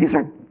 I mean, these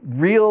are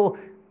real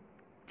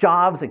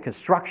jobs in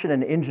construction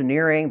and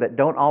engineering that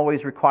don't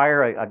always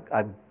require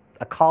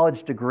a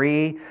college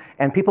degree,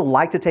 and people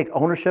like to take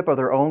ownership of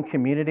their own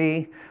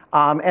community,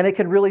 and it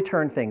can really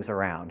turn things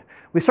around.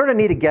 We sort of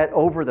need to get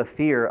over the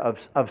fear of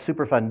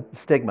Superfund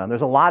stigma. And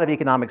there's a lot of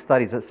economic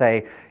studies that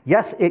say,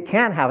 yes, it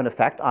can have an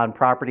effect on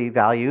property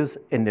values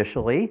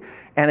initially,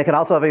 and it can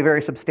also have a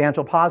very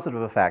substantial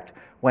positive effect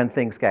when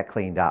things get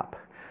cleaned up.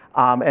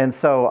 And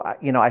so,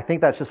 I think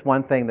that's just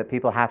one thing that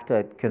people have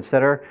to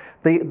consider.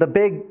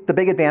 The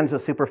big advantage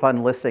of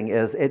Superfund listing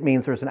is it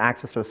means there's an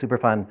access to a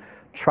Superfund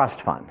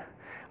trust fund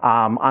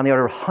on the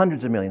order of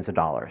hundreds of millions of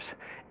dollars.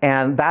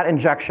 And that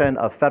injection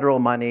of federal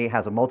money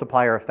has a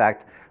multiplier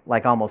effect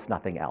like almost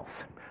nothing else.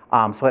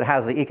 So it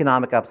has the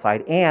economic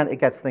upside and it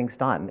gets things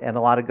done, and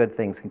a lot of good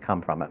things can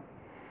come from it.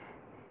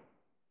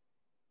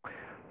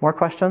 More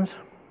questions?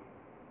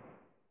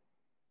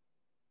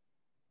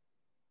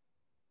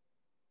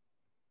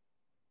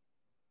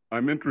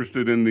 I'm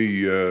interested in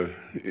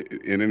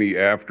in any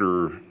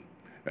after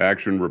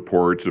action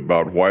reports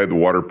about why the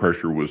water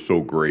pressure was so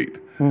great.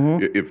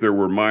 Mm-hmm. If there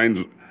were mines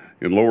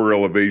in lower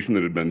elevation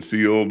that had been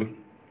sealed,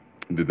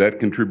 did that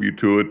contribute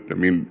to it? I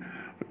mean,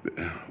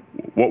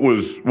 what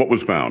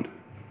was found?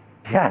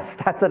 Yes,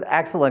 that's an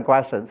excellent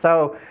question.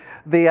 So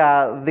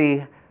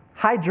the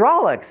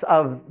hydraulics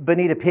of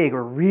Bonita Peak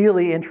were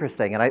really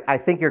interesting, and I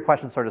think your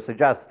question sort of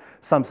suggests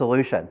some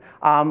solution.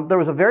 There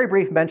was a very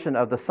brief mention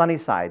of the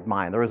Sunnyside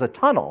mine. There was a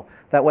tunnel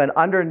that went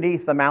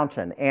underneath the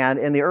mountain, and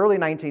in the early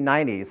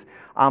 1990s,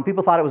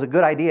 people thought it was a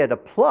good idea to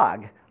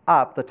plug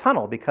up the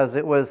tunnel because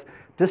it was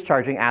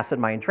discharging acid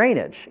mine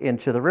drainage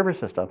into the river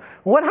system.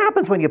 What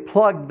happens when you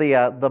plug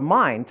the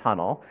mine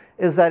tunnel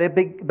is that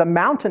the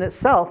mountain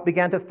itself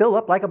began to fill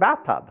up like a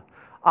bathtub.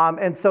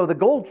 And so the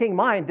Gold King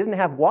mine didn't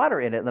have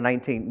water in it in the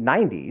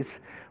 1990s,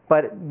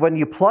 but when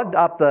you plugged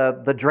up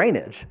the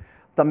drainage,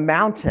 the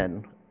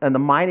mountain and the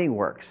mining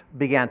works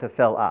began to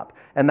fill up.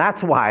 And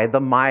that's why the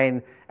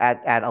mine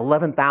at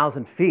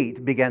 11,000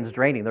 feet begins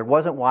draining. There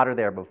wasn't water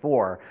there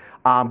before,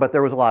 but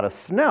there was a lot of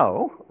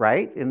snow,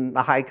 right, in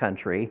the high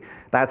country.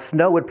 That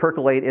snow would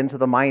percolate into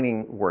the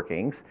mining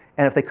workings,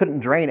 and if they couldn't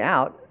drain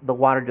out, the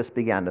water just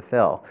began to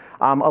fill.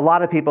 A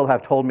lot of people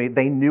have told me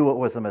they knew it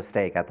was a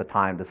mistake at the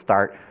time to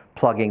start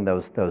plugging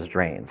those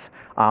drains.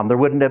 There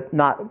wouldn't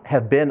not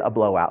have been a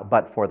blowout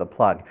but for the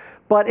plug.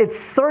 But it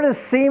sort of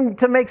seemed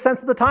to make sense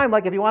at the time.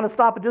 Like if you want to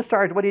stop a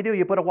discharge, what do?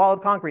 You put a wall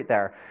of concrete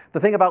there. The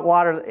thing about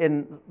water,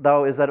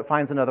 though, is that it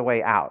finds another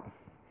way out.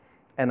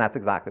 And that's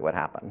exactly what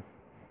happened.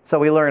 So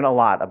we learn a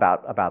lot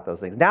about those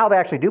things. Now they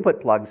actually do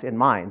put plugs in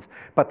mines,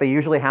 but they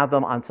usually have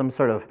them on some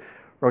sort of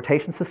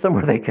rotation system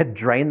where they could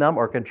drain them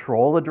or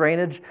control the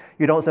drainage.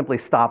 You don't simply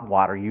stop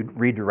water, you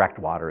redirect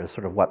water is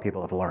sort of what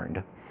people have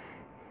learned.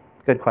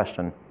 Good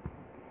question.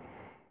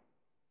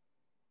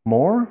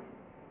 More?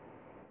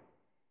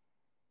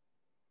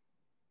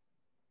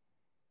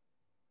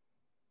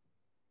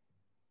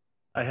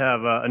 I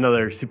have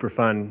another super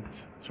fun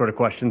sort of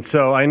question.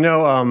 So I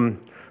know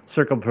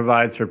CERCLA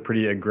provides for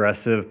pretty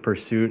aggressive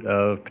pursuit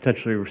of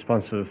potentially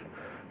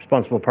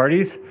responsible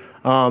parties.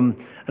 And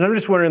I'm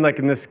just wondering, like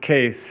in this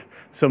case,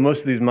 so most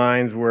of these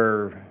mines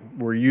were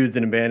used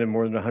and abandoned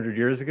more than 100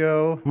 years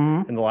ago,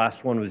 mm-hmm. and the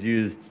last one was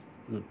used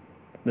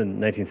in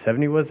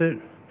 1970, was it?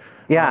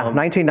 Yeah,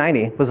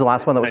 1990 was the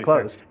last one that was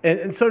closed.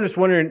 And so I'm just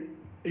wondering,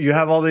 you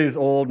have all these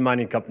old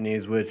mining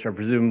companies which are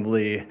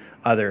presumably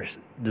either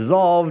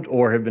dissolved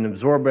or have been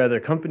absorbed by other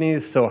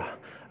companies. So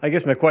I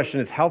guess my question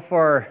is, how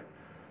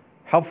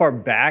far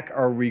back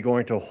are we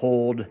going to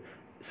hold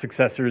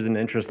successors and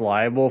interests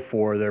liable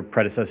for their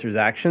predecessors'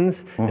 actions?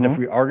 Mm-hmm. And if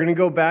we are going to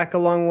go back a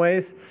long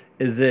ways,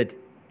 is it,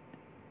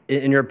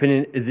 in your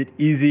opinion, is it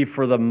easy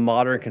for the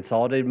modern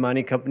consolidated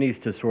mining companies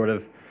to sort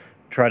of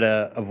try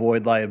to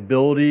avoid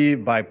liability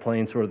by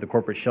playing sort of the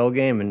corporate shell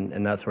game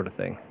and that sort of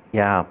thing?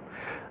 Yeah.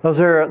 Those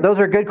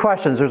are good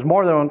questions. There's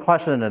more than one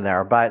question in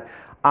there, but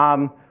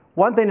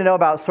one thing to know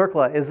about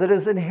CERCLA is it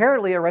is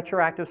inherently a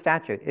retroactive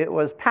statute. It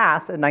was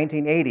passed in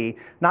 1980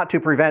 not to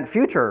prevent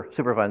future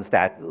Superfund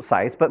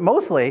sites, but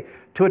mostly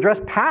to address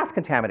past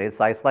contaminated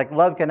sites like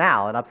Love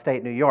Canal in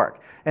upstate New York.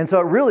 And so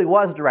it really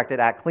was directed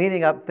at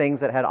cleaning up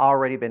things that had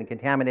already been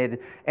contaminated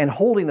and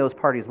holding those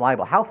parties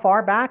liable. How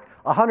far back?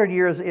 100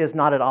 years is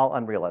not at all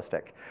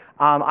unrealistic.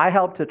 I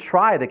helped to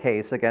try the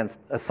case against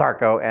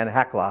SARCO and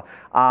HECLA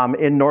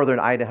in northern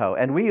Idaho,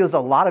 and we used a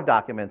lot of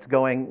documents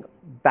going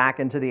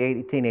back into the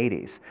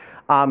 1880s.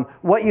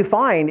 What you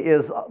find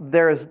is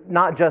there's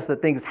not just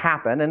that things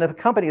happen, and if a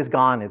company is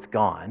gone, it's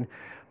gone,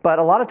 but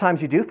a lot of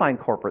times you do find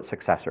corporate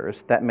successors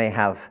that may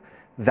have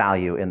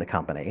value in the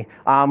company.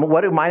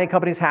 What do mining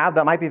companies have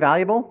that might be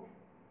valuable?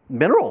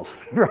 Minerals,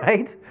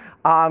 right?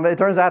 It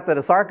turns out that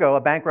SARCO,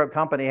 a bankrupt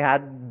company,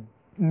 had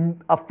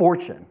a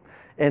fortune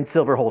in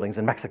silver holdings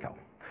in Mexico.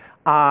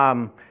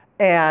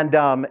 And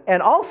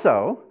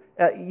also,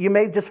 You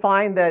may just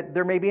find that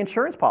there may be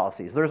insurance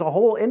policies. There's a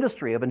whole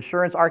industry of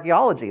insurance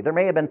archaeology. There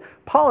may have been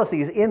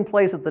policies in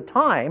place at the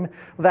time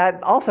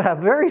that also have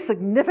very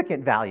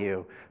significant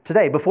value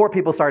today before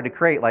people started to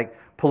create like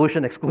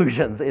pollution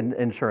exclusions in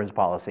insurance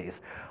policies.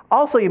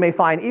 Also, you may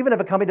find even if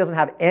a company doesn't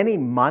have any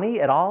money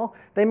at all,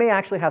 they may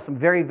actually have some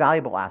very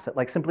valuable asset,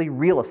 like simply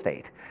real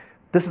estate.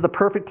 This is the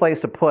perfect place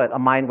to put a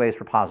mine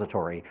waste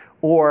repository,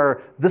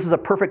 or this is a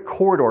perfect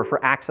corridor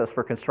for access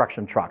for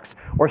construction trucks,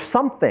 or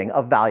something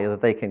of value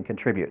that they can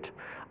contribute.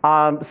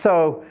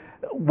 So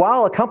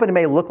while a company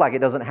may look like it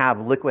doesn't have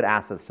liquid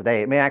assets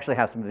today, it may actually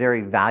have some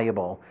very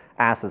valuable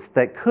assets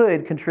that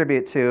could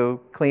contribute to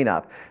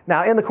cleanup.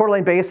 Now, in the Coeur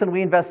d'Alene Basin,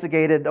 we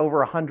investigated over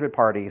 100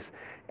 parties,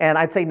 and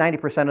I'd say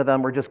 90% of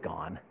them were just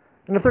gone.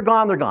 And if they're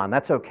gone, they're gone.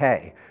 That's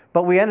okay.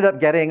 But we ended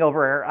up getting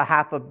over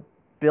 $500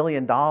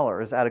 million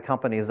out of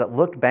companies that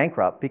looked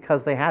bankrupt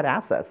because they had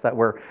assets that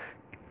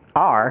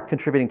are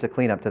contributing to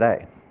cleanup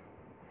today.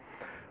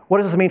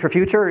 What does this mean for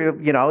future?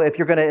 You know, if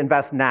you're going to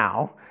invest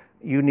now,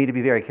 you need to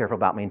be very careful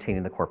about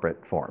maintaining the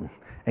corporate form.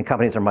 And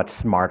companies are much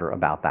smarter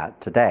about that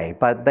today.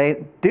 But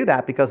they do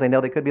that because they know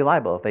they could be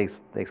liable if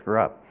they screw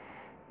up.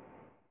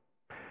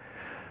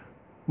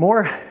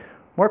 More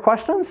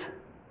questions?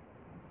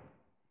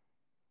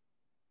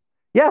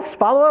 Yes,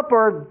 follow up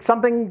or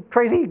something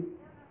crazy?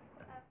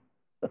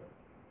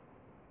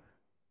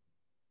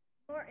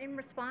 In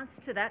response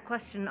to that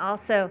question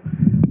also,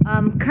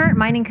 current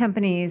mining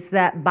companies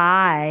that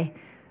buy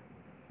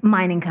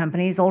mining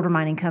companies, older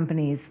mining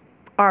companies,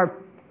 are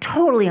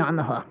totally on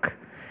the hook.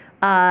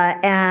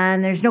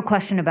 And there's no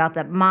question about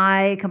that.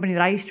 My company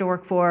that I used to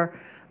work for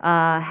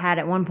had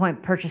at one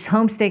point purchased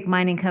Homestake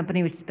Mining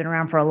Company, which has been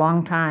around for a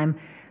long time,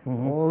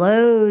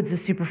 loads of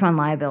Superfund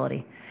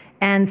liability.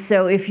 And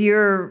so if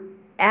you're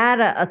at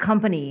a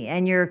company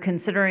and you're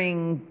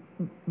considering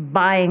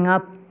buying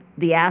up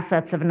the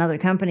assets of another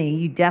company,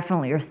 you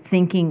definitely are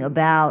thinking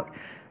about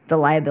the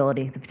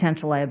liability, the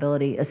potential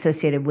liability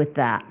associated with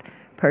that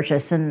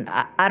purchase. And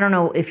I don't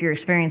know if your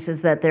experience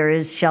is that there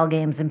is shell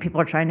games and people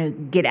are trying to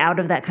get out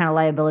of that kind of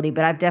liability,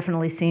 but I've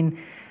definitely seen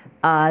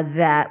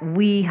that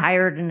we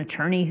hired an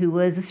attorney who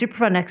was a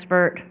Superfund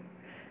expert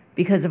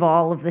because of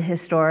all of the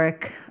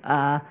historic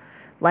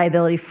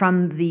liability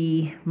from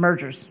the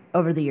mergers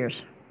over the years.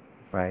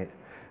 Right.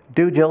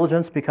 Due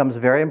diligence becomes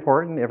very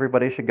important.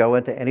 Everybody should go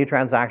into any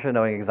transaction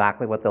knowing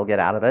exactly what they'll get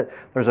out of it.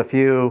 There's a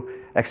few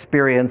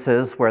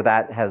experiences where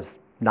that has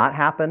not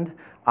happened.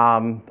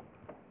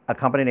 A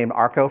company named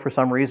Arco, for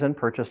some reason,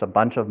 purchased a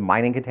bunch of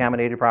mining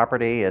contaminated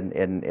property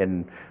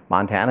in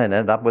Montana and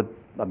ended up with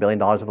 $1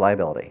 billion of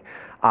liability.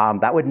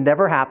 That would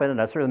never happen, and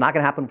that's certainly not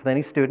going to happen with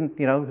any student,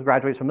 who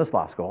graduates from this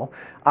law school.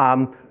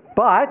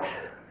 But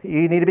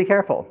you need to be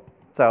careful.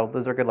 So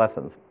those are good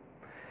lessons.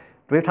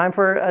 Do we have time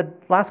for a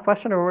last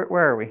question, or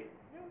where are we?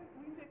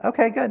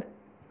 Okay, good.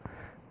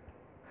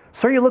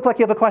 Sir, you look like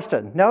you have a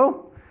question.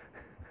 No?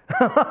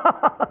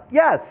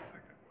 Yes.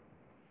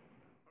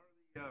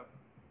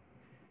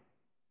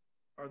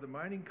 Are the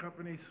mining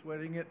companies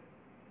sweating it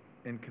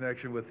in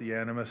connection with the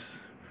Animas,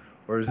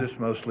 or is this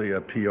mostly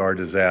a PR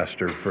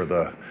disaster for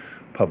the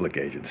public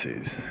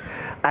agencies?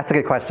 That's a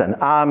good question.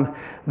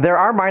 There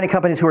are mining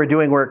companies who are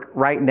doing work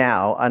right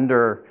now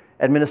under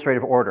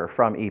administrative order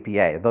from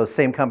EPA. Those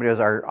same companies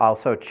are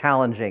also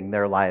challenging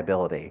their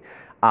liability.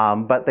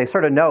 But they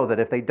sort of know that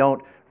if they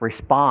don't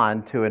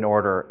respond to an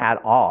order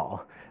at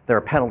all, there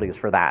are penalties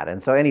for that.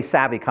 And so any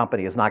savvy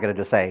company is not going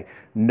to just say,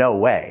 no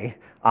way.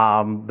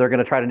 They're going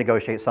to try to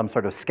negotiate some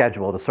sort of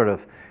schedule to sort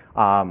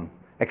of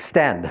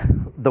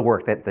extend the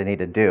work that they need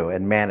to do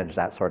and manage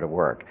that sort of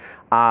work.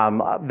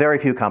 Very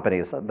few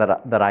companies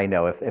that I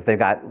know, if they've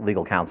got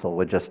legal counsel,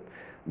 would just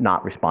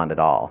not respond at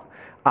all.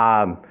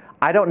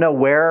 I don't know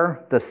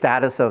where the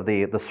status of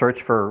the search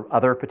for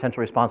other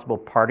potentially responsible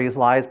parties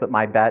lies, but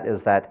my bet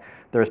is that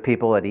there's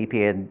people at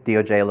EPA and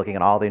DOJ looking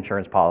at all the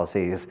insurance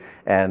policies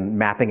and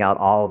mapping out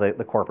all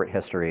the corporate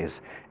histories,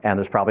 and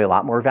there's probably a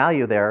lot more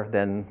value there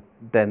than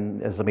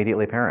is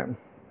immediately apparent.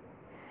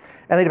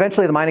 And then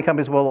eventually the mining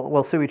companies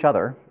will sue each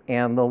other,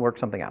 and they'll work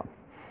something out.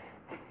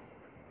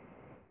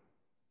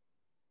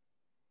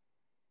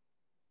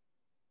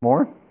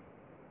 More?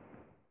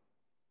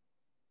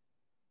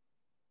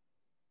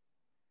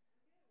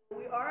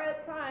 We are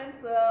at time,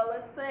 so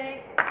let's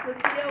thank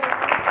Sophia.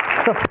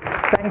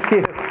 Thank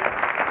you.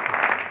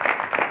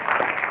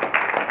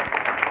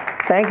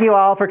 Thank you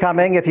all for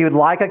coming. If you'd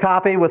like a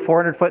copy with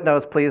 400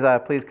 footnotes, please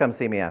come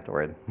see me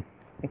afterward.